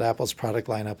what Apple's product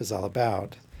lineup is all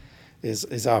about.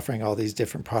 Is offering all these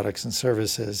different products and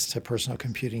services to personal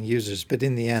computing users, but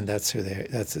in the end, that's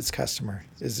its customer,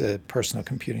 is a personal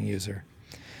computing user.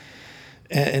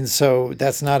 And so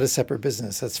that's not a separate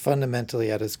business. That's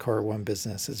fundamentally at its core one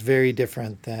business. It's very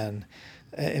different than,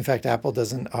 in fact, Apple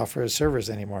doesn't offer servers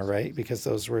anymore, right? Because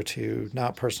those were to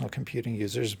not personal computing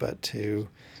users, but to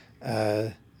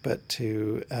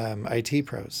IT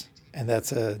pros, and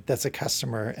that's a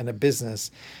customer and a business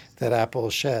that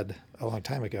Apple shed a long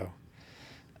time ago.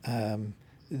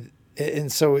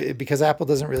 And so because Apple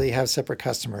doesn't really have separate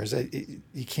customers,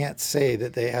 you can't say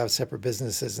that they have separate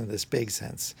businesses in this big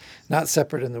sense. Not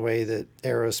separate in the way that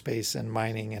aerospace and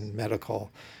mining and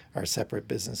medical are separate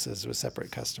businesses with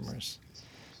separate customers.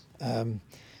 And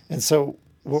so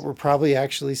what we're probably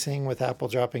actually seeing with Apple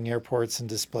dropping airports and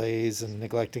displays and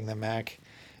neglecting the Mac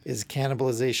is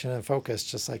cannibalization and focus,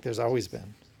 just like there's always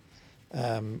been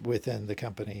within the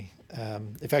company.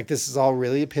 In fact, this is all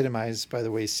really epitomized by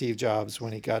the way Steve Jobs,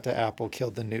 when he got to Apple,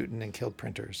 killed the Newton and killed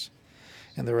printers.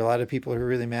 And there were a lot of people who were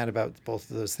really mad about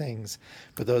both of those things,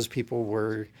 but those people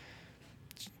were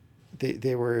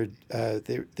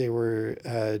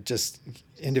just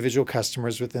individual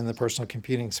customers within the personal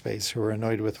computing space who were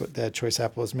annoyed with what that choice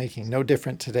Apple was making. No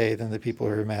different today than the people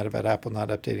who are mad about Apple not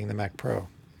updating the Mac Pro.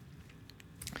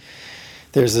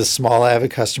 There's a small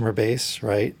avid customer base,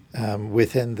 right,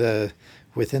 within the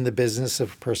business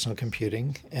of personal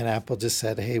computing, and Apple just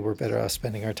said, hey, we're better off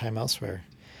spending our time elsewhere.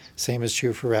 Same is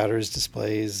true for routers,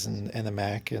 displays, and the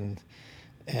Mac. And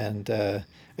I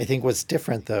think what's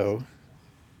different, though,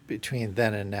 between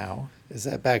then and now is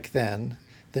that back then,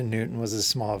 the Newton was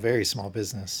a very small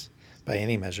business by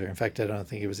any measure. In fact, I don't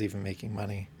think it was even making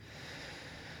money.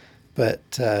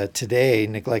 But today,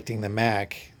 neglecting the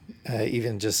Mac,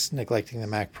 even just neglecting the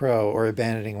Mac Pro or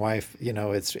abandoning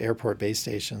its airport base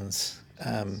stations,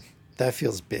 that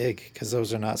feels big because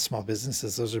those are not small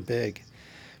businesses. Those are big.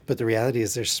 But the reality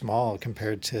is they're small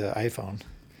compared to iPhone.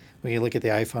 When you look at the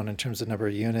iPhone in terms of number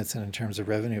of units and in terms of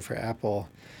revenue for Apple,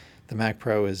 the Mac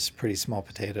Pro is pretty small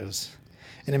potatoes.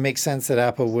 And it makes sense that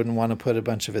Apple wouldn't want to put a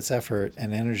bunch of its effort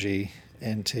and energy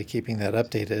into keeping that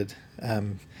updated,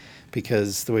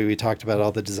 because the way we talked about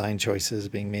all the design choices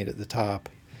being made at the top,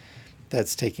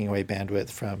 that's taking away bandwidth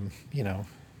from,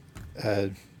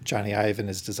 Johnny Ive and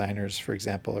his designers, for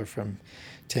example, or from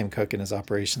Tim Cook and his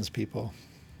operations people.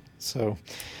 So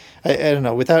I don't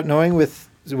know, without knowing with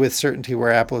certainty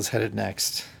where Apple is headed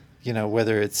next,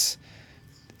 whether it's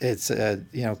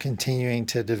continuing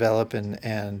to develop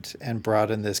and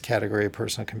broaden this category of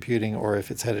personal computing, or if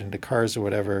it's headed into cars or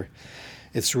whatever,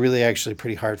 it's really actually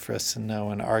pretty hard for us to know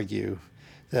and argue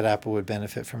that Apple would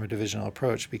benefit from a divisional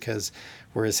approach, because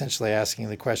we're essentially asking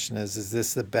the question is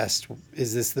this the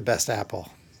best Apple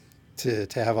to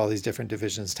have all these different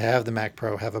divisions, to have the Mac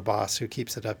Pro have a boss who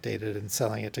keeps it updated and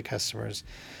selling it to customers?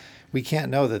 We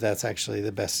can't know that that's actually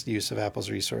the best use of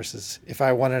Apple's resources. If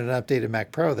I wanted an updated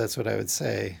Mac Pro, that's what I would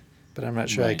say, but I'm not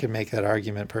sure I can make that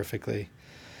argument perfectly.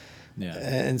 Yeah.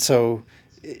 And so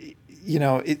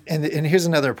and here's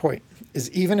another point: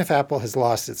 is even if Apple has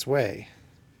lost its way,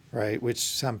 right?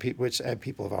 Which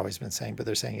people have always been saying, but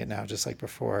they're saying it now, just like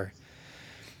before.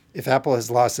 If Apple has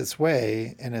lost its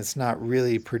way and it's not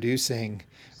really producing,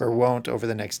 or won't over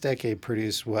the next decade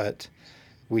produce what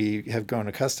we have grown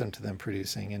accustomed to them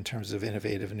producing in terms of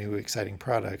innovative, new, exciting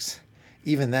products,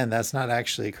 even then, that's not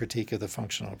actually a critique of the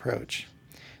functional approach.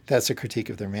 That's a critique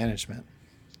of their management,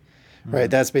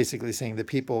 right? That's basically saying the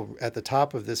people at the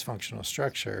top of this functional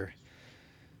structure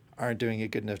aren't doing a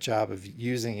good enough job of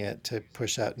using it to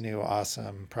push out new,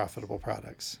 awesome, profitable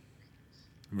products.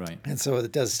 Right. And so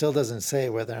it still doesn't say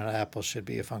whether or not Apple should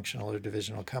be a functional or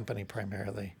divisional company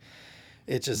primarily.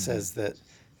 It just says that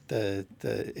the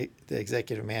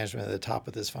executive management at the top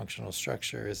of this functional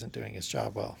structure isn't doing its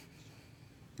job well.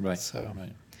 Right. So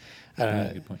right. I don't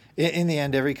know. Good point. In the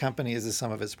end, every company is the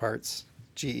sum of its parts.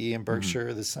 GE and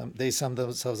Berkshire, they sum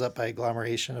themselves up by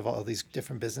agglomeration of all these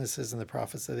different businesses and the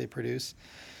profits that they produce.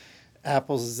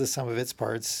 Apple's is the sum of its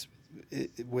parts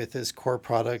with this core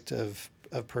product of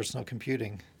personal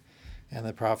computing, and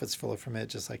the profits flow from it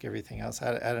just like everything else.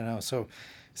 I don't know.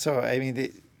 So I mean,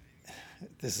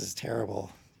 this is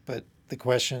terrible. But the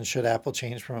question, should Apple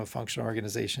change from a functional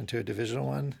organization to a divisional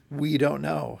one? We don't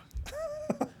know.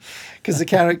 Because the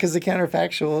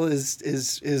counterfactual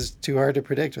is too hard to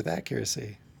predict with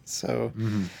accuracy. So,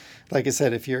 like I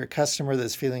said, if you're a customer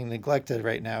that's feeling neglected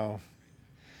right now,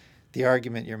 the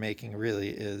argument you're making really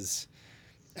is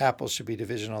Apple should be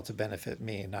divisional to benefit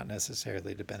me, not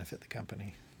necessarily to benefit the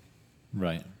company.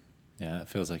 Right. Yeah, that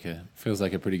feels like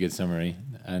a pretty good summary.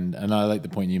 And I like the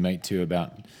point you make too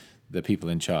about the people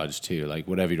in charge too. Like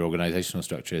whatever your organizational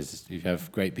structure is, if you have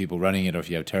great people running it or if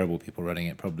you have terrible people running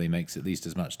it, probably makes at least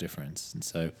as much difference. And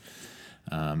so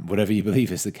whatever you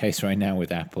believe is the case right now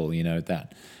with Apple,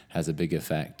 that has a big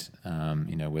effect.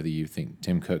 Whether you think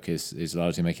Tim Cook is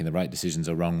largely making the right decisions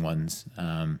or wrong ones,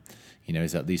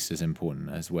 is at least as important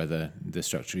as whether the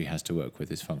structure he has to work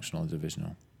with is functional or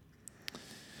divisional.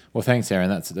 Well, thanks, Aaron.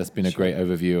 That's been a great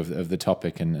overview of the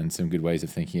topic and some good ways of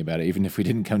thinking about it, even if we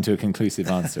didn't come to a conclusive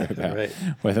answer about right.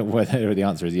 whether the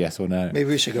answer is yes or no.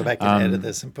 Maybe we should go back and edit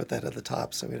this and put that at the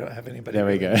top so we don't have anybody. There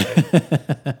we go.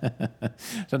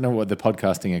 I don't know what the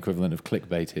podcasting equivalent of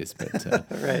clickbait is, but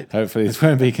right. Hopefully this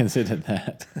won't be considered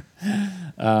that.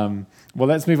 Well,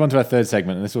 let's move on to our third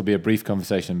segment, and this will be a brief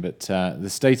conversation, but the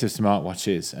state of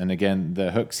smartwatches. And again,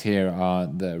 the hooks here are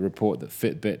the report that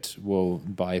Fitbit will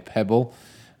buy Pebble,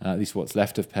 at least what's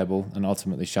left of Pebble, and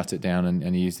ultimately shut it down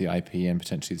and use the IP and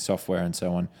potentially the software and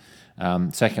so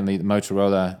on. Secondly,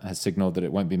 Motorola has signaled that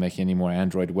it won't be making any more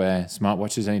Android Wear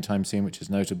smartwatches anytime soon, which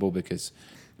is notable because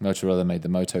Motorola made the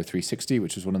Moto 360,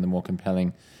 which was one of the more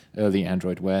compelling early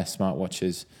Android Wear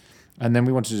smartwatches. And then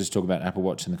we wanted to just talk about Apple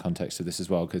Watch in the context of this as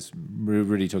well, because we're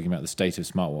really talking about the state of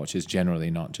smartwatches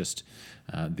generally, not just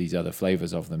these other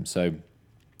flavors of them. So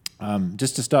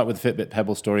just to start with the Fitbit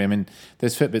Pebble story, I mean,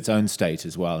 there's Fitbit's own state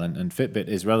as well, and Fitbit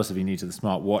is relatively new to the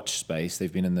smartwatch space.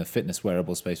 They've been in the fitness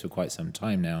wearable space for quite some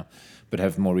time now, but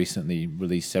have more recently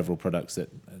released several products that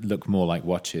look more like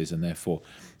watches and therefore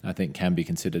I think can be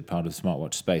considered part of the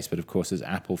smartwatch space. But of course, as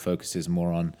Apple focuses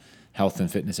more on health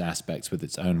and fitness aspects with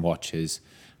its own watches,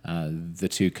 the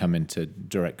two come into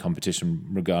direct competition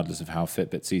regardless of how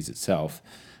Fitbit sees itself.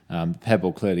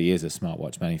 Pebble clearly is a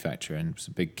smartwatch manufacturer, and it's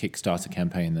a big Kickstarter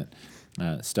campaign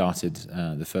that started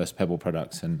the first Pebble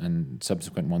products and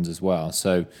subsequent ones as well.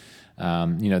 So,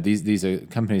 these are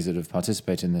companies that have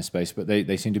participated in this space, but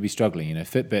they seem to be struggling.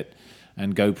 Fitbit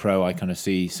and GoPro I kind of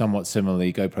see somewhat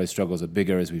similarly. GoPro struggles are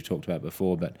bigger, as we've talked about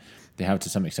before, but they have to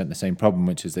some extent the same problem,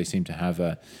 which is they seem to have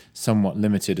a somewhat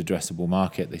limited addressable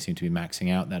market. They seem to be maxing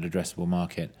out that addressable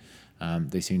market.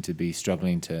 They seem to be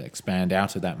struggling to expand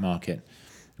out of that market.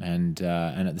 And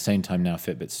at the same time now,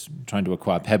 Fitbit's trying to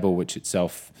acquire Pebble, which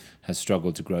itself has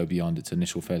struggled to grow beyond its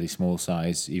initial fairly small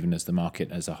size, even as the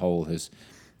market as a whole has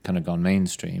kind of gone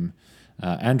mainstream.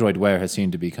 Android Wear has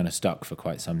seemed to be kind of stuck for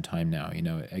quite some time now.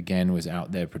 Again, was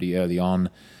out there pretty early on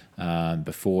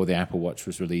before the Apple Watch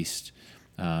was released,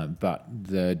 but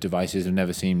the devices have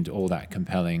never seemed all that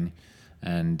compelling,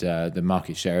 and the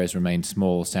market share has remained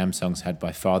small. Samsung's had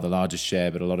by far the largest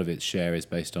share, but a lot of its share is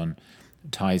based on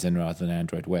Tizen rather than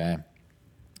Android Wear.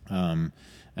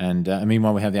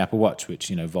 Meanwhile, we have the Apple Watch, which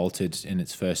vaulted in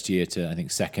its first year to I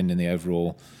think second in the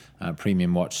overall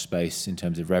premium watch space in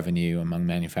terms of revenue among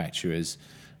manufacturers,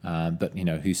 but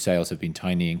whose sales have been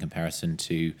tiny in comparison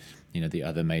to the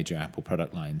other major Apple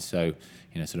product lines. So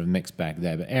sort of mixed bag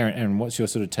there. But Aaron, what's your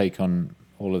sort of take on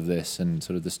all of this and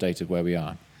sort of the state of where we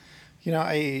are?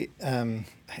 I don't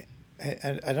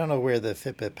know where the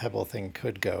Fitbit Pebble thing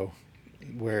could go,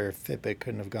 where Fitbit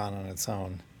couldn't have gone on its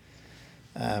own.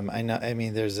 I know. I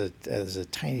mean, there's a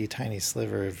tiny, tiny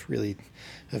sliver of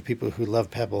people who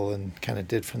love Pebble and kind of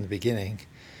did from the beginning.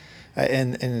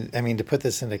 And I mean, to put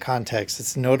this into context,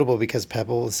 it's notable because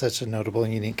Pebble is such a notable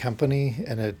and unique company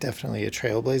and definitely a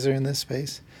trailblazer in this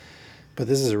space. But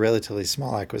this is a relatively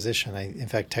small acquisition. In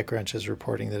fact, TechCrunch is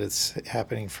reporting that it's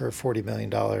happening for $40 million.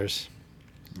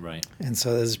 Right. And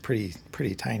so this is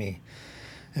pretty tiny.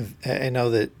 I know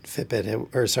that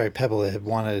Pebble had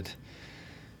wanted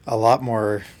a lot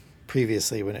more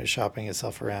previously when it was shopping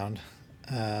itself around,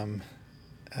 more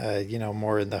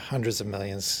in the hundreds of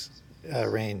millions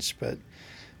range. But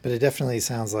it definitely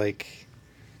sounds like,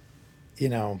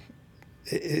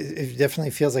 it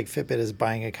definitely feels like Fitbit is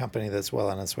buying a company that's well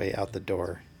on its way out the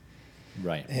door.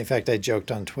 Right. In fact, I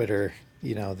joked on Twitter,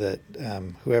 that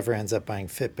whoever ends up buying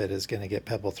Fitbit is going to get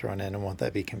Pebble thrown in, and won't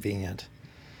that be convenient?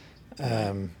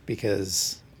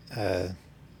 Because,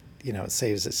 it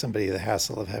saves somebody the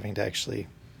hassle of having to actually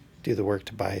do the work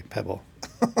to buy Pebble.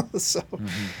 So,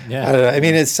 Yeah. I don't know. I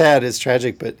mean, it's sad, it's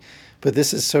tragic, but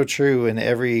this is so true in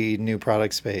every new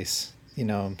product space.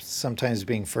 Sometimes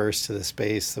being first to the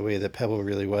space, the way that Pebble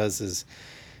really was,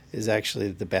 is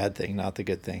actually the bad thing, not the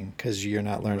good thing, because you're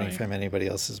not learning from anybody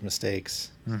else's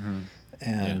mistakes.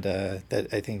 And that,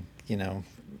 I think,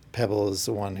 Pebble is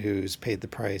the one who's paid the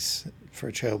price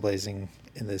for trailblazing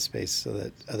in this space so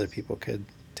that other people could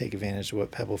take advantage of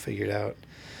what Pebble figured out.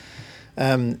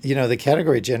 The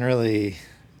category generally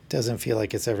doesn't feel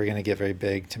like it's ever going to get very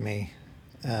big to me.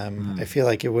 I feel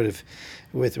like it would have,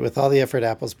 with all the effort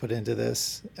Apple's put into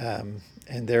this, and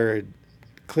they're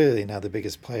clearly now the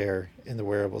biggest player in the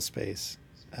wearable space,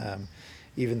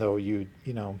 even though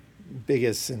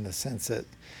biggest in the sense that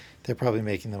they're probably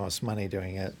making the most money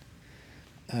doing it.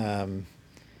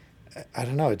 I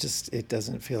don't know. It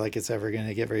doesn't feel like it's ever going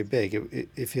to get very big.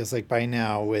 It feels like by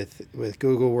now, with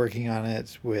Google working on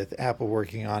it, with Apple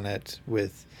working on it,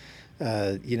 with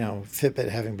Fitbit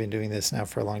having been doing this now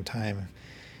for a long time,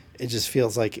 it just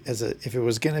feels like if it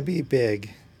was going to be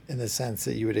big, in the sense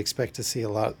that you would expect to see a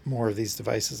lot more of these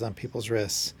devices on people's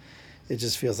wrists, it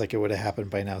just feels like it would have happened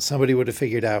by now. Somebody would have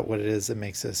figured out what it is that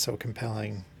makes this so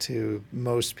compelling to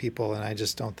most people, and I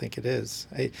just don't think it is.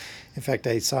 In fact,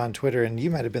 I saw on Twitter, and you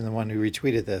might have been the one who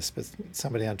retweeted this, but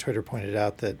somebody on Twitter pointed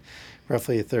out that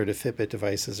roughly a third of Fitbit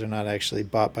devices are not actually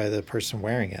bought by the person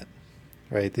wearing it.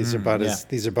 Right? These are bought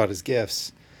as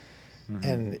gifts.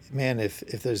 And man, if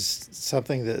there's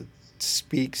something that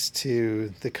speaks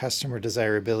to the customer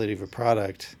desirability of a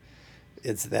product,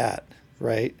 it's that,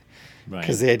 right?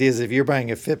 Because the idea is, if you're buying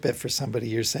a Fitbit for somebody,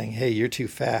 you're saying, hey, you're too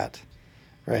fat,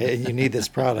 right? And you need this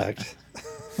product.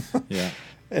 Yeah.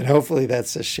 And hopefully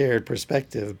that's a shared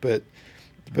perspective. But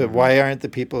why aren't the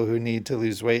people who need to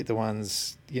lose weight the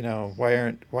ones,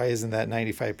 why isn't that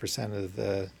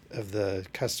 95% of the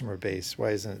customer base?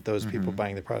 Why isn't it those people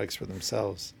buying the products for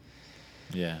themselves?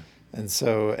 Yeah. And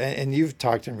so, and you've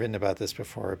talked and written about this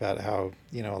before, about how,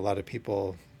 a lot of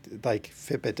people, like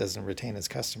Fitbit doesn't retain its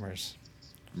customers.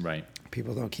 Right.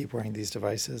 People don't keep wearing these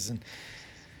devices. And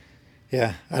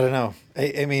yeah, I don't know.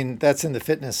 I mean, that's in the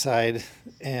fitness side.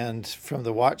 And from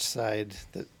the watch side,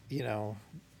 that,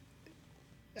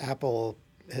 Apple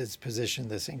has positioned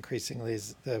this increasingly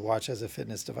as the watch as a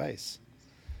fitness device.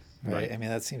 Right. I mean,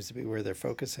 that seems to be where they're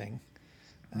focusing.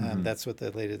 That's what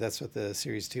the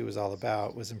Series 2 was all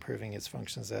about, was improving its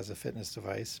functions as a fitness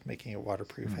device, making it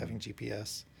waterproof, having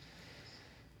GPS.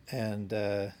 And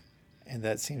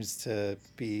that seems to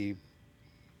be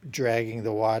dragging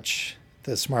the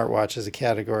smartwatch as a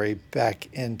category back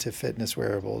into fitness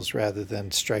wearables, rather than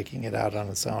striking it out on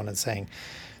its own and saying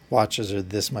watches are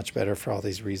this much better for all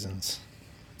these reasons.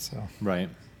 So right.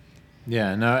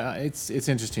 Yeah, no, it's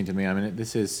interesting to me. I mean,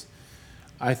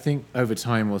 I think over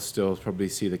time we'll still probably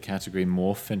see the category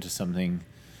morph into something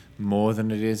more than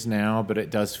it is now, but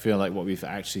it does feel like what we've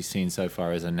actually seen so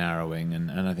far is a narrowing, and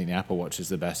I think the Apple Watch is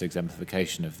the best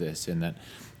exemplification of this, in that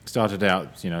it started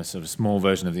out, sort of small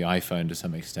version of the iPhone to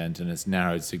some extent, and it's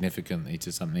narrowed significantly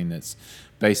to something that's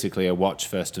basically a watch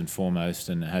first and foremost,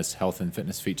 and it has health and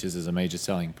fitness features as a major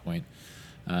selling point,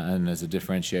 and as a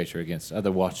differentiator against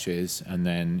other watches. And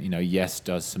then, Yes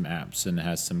does some apps and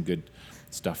has some good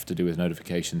stuff to do with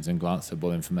notifications and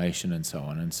glanceable information and so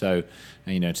on. And so,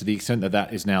 to the extent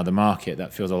that is now the market,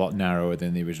 that feels a lot narrower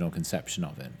than the original conception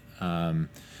of it.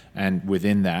 And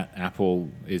within that, Apple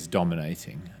is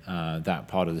dominating that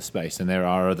part of the space. And there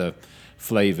are other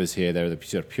flavors here. There are the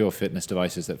sort of pure fitness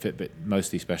devices that Fitbit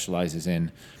mostly specializes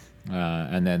in.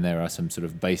 And then there are some sort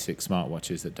of basic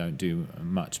smartwatches that don't do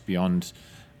much beyond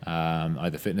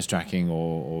either fitness tracking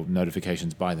or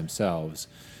notifications by themselves.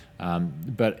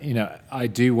 But I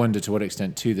do wonder to what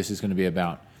extent too this is going to be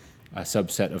about a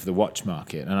subset of the watch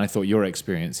market. And I thought your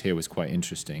experience here was quite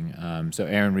interesting. So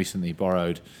Aaron recently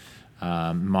borrowed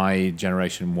my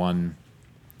Generation 1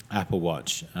 Apple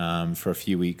Watch for a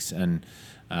few weeks and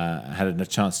had a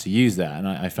chance to use that. And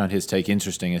I found his take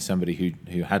interesting as somebody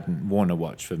who hadn't worn a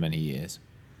watch for many years.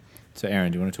 So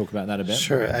Aaron, do you want to talk about that a bit?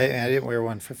 Sure. I didn't wear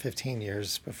one for 15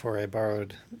 years before I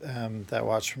borrowed that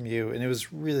watch from you. And it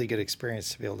was really good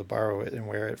experience to be able to borrow it and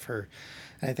wear it for,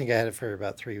 and I think I had it for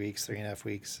about 3.5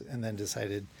 weeks, and then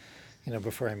decided,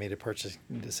 before I made a purchase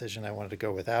decision, I wanted to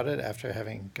go without it after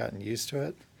having gotten used to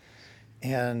it.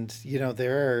 And,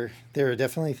 there are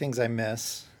definitely things I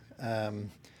miss. I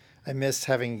missed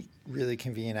having really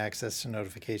convenient access to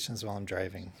notifications while I'm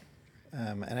driving.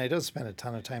 And I don't spend a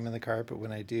ton of time in the car, but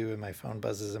when I do and my phone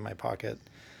buzzes in my pocket,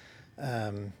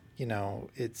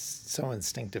 it's so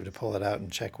instinctive to pull it out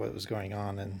and check what was going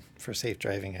on. And for safe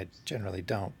driving, I generally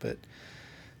don't. But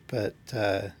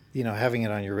having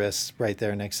it on your wrist right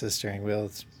there next to the steering wheel,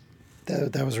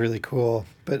 that was really cool.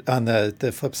 But on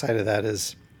the flip side of that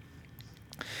is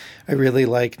I really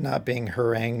like not being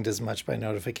harangued as much by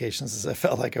notifications as I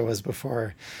felt like I was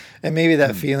before. And maybe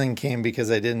that feeling came because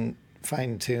I didn't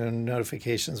fine-tune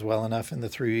notifications well enough in the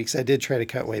 3 weeks. I did try to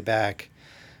cut way back,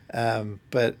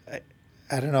 but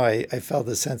I don't know. I felt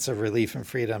a sense of relief and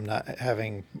freedom not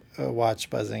having a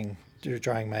watch buzzing,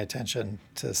 drawing my attention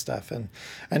to stuff. And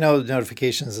I know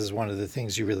notifications is one of the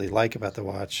things you really like about the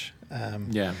watch. I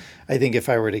think if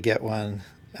I were to get one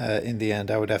in the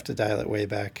end, I would have to dial it way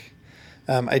back.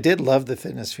 I did love the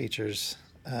fitness features.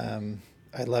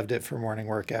 I loved it for morning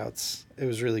workouts. It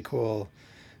was really cool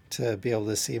to be able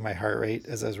to see my heart rate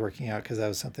as I was working out, because that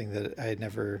was something that I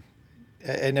never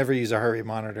used a heart rate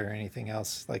monitor or anything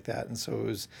else like that. And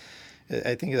so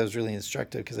I think it was really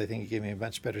instructive, because I think it gave me a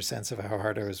much better sense of how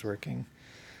hard I was working.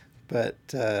 But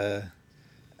that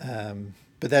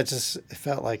just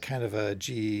felt like kind of a,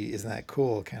 gee, isn't that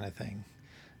cool kind of thing.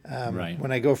 Right.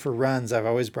 When I go for runs, I've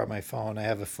always brought my phone. I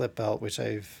have a flip belt, which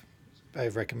I've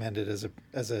recommended as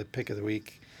a pick of the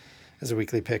week, as a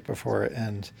weekly pick before.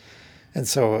 And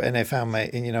I found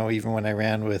even when I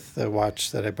ran with the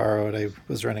watch that I borrowed, I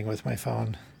was running with my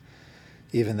phone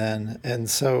even then. And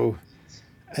so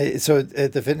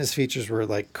the fitness features were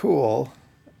like cool.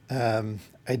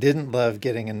 I didn't love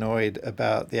getting annoyed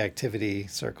about the activity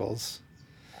circles.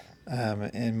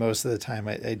 And most of the time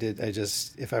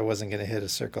if I wasn't going to hit a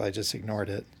circle, I just ignored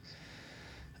it.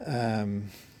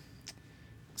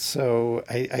 So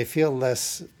I feel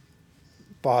less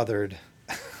bothered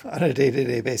on a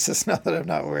day-to-day basis now that I'm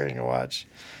not wearing a watch.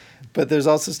 But there's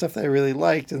also stuff that I really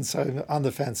liked, and so I'm on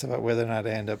the fence about whether or not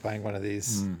I end up buying one of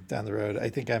these down the road. I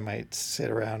think I might sit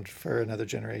around for another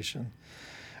generation.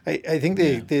 I think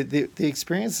the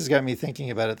experience has got me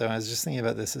thinking about it, though. I was just thinking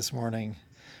about this morning.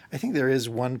 I think there is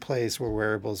one place where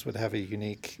wearables would have a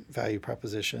unique value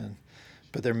proposition,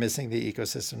 but they're missing the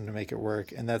ecosystem to make it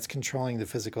work, and that's controlling the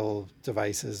physical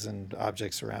devices and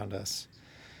objects around us.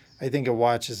 I think a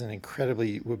watch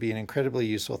would be an incredibly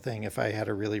useful thing if I had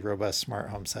a really robust smart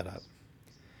home setup.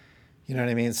 You know what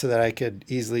I mean? So that I could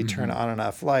easily turn on and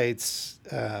off lights,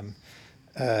 do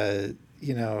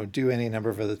any number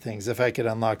of other things. If I could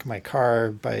unlock my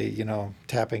car by,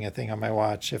 tapping a thing on my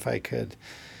watch, if I could,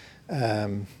 I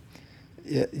don't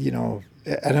know,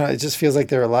 it just feels like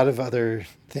there are a lot of other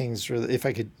things. If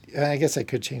I could, I guess I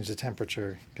could change the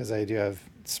temperature, because I do have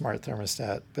smart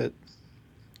thermostat, but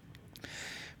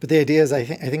the idea is, I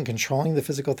think controlling the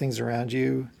physical things around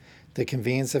you, the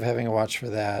convenience of having a watch for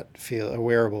that, a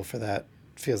wearable for that,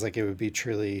 feels like it would be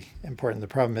truly important. The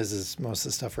problem is most of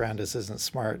the stuff around us isn't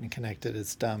smart and connected.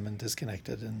 It's dumb and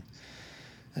disconnected. And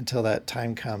until that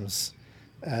time comes,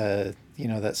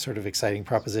 that sort of exciting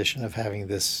proposition of having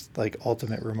this like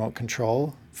ultimate remote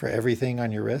control for everything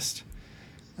on your wrist,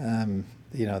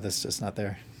 that's just not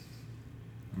there.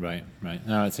 Right.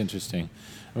 No, it's interesting.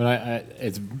 I mean,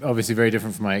 it's obviously very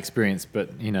different from my experience,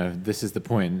 but this is the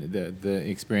point. The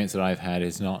experience that I've had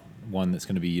is not one that's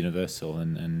going to be universal,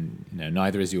 and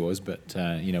neither is yours. But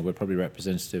we're probably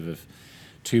representative of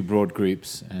two broad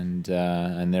groups, and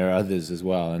there are others as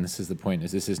well. And this is the point: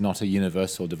 is this is not a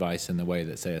universal device in the way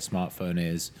that, say, a smartphone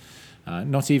is.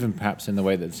 Not even perhaps in the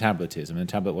way that the tablet is. I mean,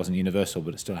 the tablet wasn't universal,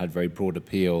 but it still had very broad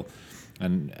appeal.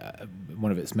 And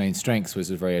one of its main strengths was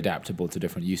very adaptable to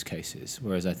different use cases,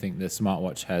 whereas I think the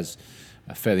smartwatch has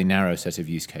a fairly narrow set of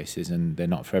use cases, and they're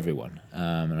not for everyone.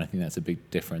 And I think that's a big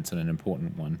difference and an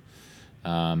important one.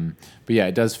 But yeah,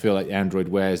 it does feel like Android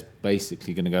Wear is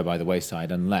basically going to go by the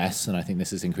wayside unless, and I think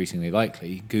this is increasingly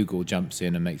likely, Google jumps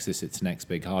in and makes this its next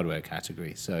big hardware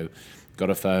category. So got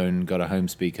a phone, got a home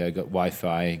speaker, got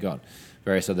Wi-Fi, got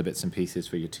various other bits and pieces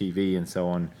for your TV and so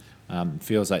on.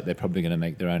 feels like they're probably going to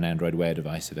make their own Android Wear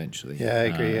device eventually. Yeah, I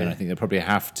agree. And I think they probably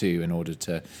have to in order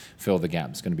to fill the gap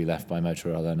that's going to be left by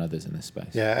Motorola and others in this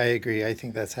space. Yeah, I agree. I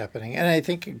think that's happening. And I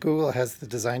think Google has the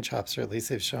design chops, or at least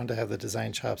they've shown to have the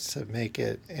design chops to make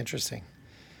it interesting.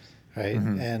 Right.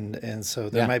 And so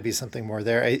there might be something more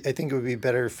there. I think it would be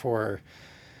better for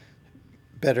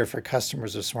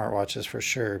customers of smartwatches for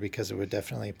sure, because it would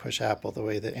definitely push Apple the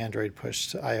way that Android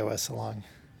pushed iOS along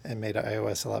and made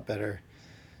iOS a lot better.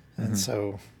 And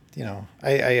so,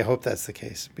 I hope that's the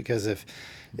case, because if,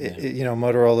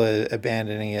 Motorola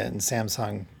abandoning it and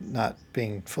Samsung not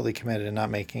being fully committed and not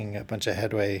making a bunch of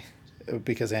headway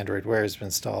because Android Wear has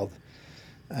been stalled,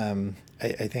 I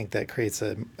think that creates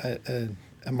a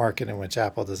market in which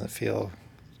Apple doesn't feel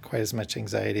quite as much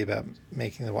anxiety about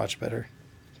making the watch better.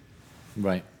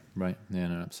 Right. Yeah,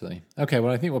 no, absolutely. Okay,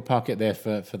 well, I think we'll park it there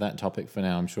for that topic for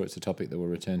now. I'm sure it's a topic that we'll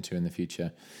return to in the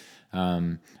future.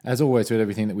 As always, with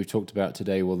everything that we've talked about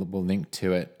today, we'll link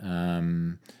to it,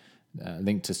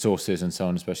 link to sources and so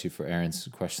on, especially for Aaron's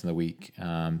question of the week,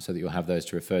 so that you'll have those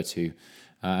to refer to.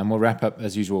 And we'll wrap up,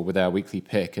 as usual, with our weekly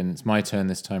pick. And it's my turn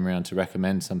this time around to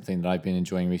recommend something that I've been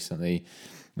enjoying recently.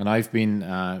 And I've been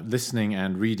listening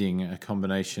and reading a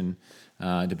combination,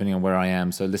 depending on where I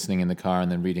am. So listening in the car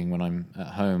and then reading when I'm at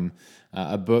home.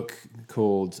 A book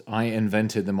called I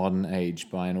Invented the Modern Age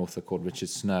by an author called Richard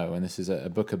Snow. And this is a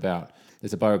book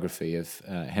it's a biography of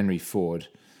Henry Ford,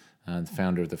 the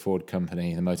founder of the Ford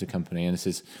company, the motor company. And this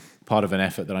is part of an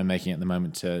effort that I'm making at the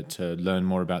moment to learn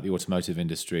more about the automotive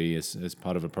industry as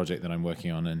part of a project that I'm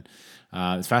working on. And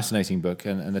it's a fascinating book.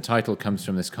 And the title comes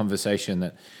from this conversation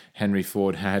that Henry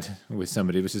Ford had with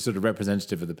somebody, which is sort of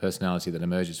representative of the personality that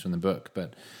emerges from the book.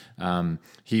 But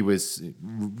he was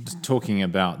talking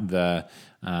about the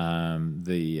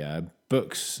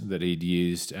books that he'd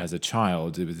used as a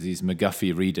child. It was these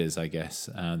McGuffey readers, I guess,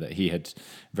 that he had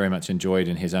very much enjoyed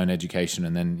in his own education,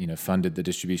 and then funded the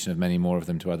distribution of many more of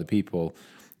them to other people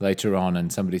later on.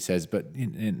 And somebody says, but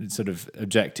sort of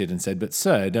objected and said, but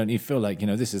sir, don't you feel like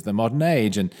this is the modern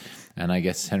age? And I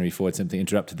guess Henry Ford simply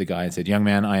interrupted the guy and said, young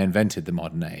man, I invented the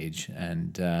modern age.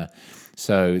 And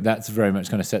so that's very much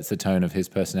kind of sets the tone of his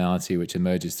personality, which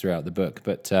emerges throughout the book.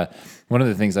 But one of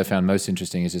the things I found most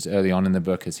interesting is just early on in the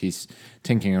book, as he's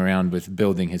tinkering around with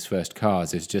building his first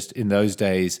cars, is just in those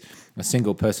days, a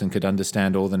single person could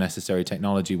understand all the necessary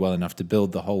technology well enough to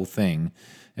build the whole thing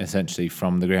essentially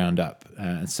from the ground up.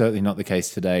 It's certainly not the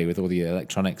case today with all the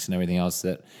electronics and everything else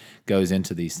that goes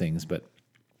into these things. But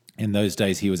in those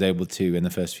days, he was able to, in the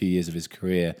first few years of his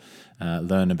career,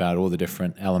 learn about all the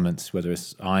different elements, whether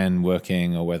it's iron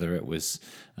working or whether it was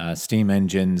steam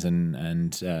engines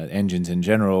and engines in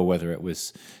general, whether it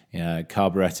was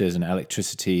carburetors and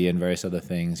electricity and various other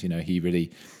things. He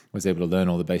really was able to learn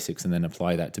all the basics and then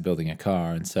apply that to building a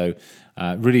car. And so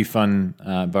really fun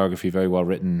biography, very well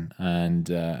written, and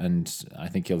I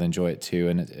think you'll enjoy it too.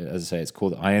 And as I say, it's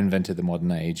called I Invented the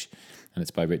Modern Age, and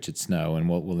it's by Richard Snow, and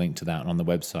we'll link to that on the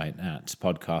website at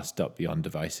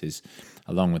podcast.beyonddevices,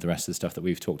 along with the rest of the stuff that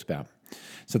we've talked about.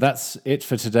 So that's it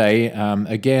for today.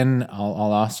 Again,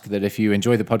 I'll ask that if you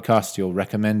enjoy the podcast, you'll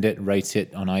recommend it, rate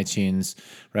it on iTunes,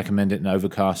 recommend it in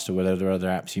Overcast or whatever other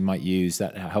apps you might use.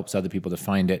 That helps other people to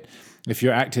find it. If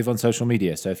you're active on social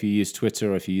media, so if you use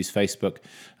Twitter or if you use Facebook,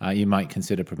 you might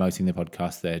consider promoting the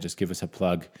podcast there. Just give us a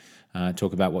plug,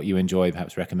 talk about what you enjoy,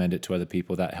 perhaps recommend it to other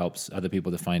people. That helps other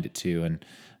people to find it too,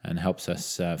 and helps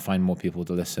us find more people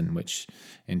to listen, which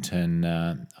in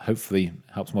turn hopefully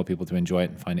helps more people to enjoy it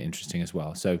and find it interesting as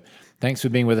well. So thanks for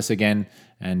being with us again,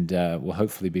 and we'll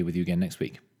hopefully be with you again next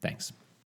week. Thanks.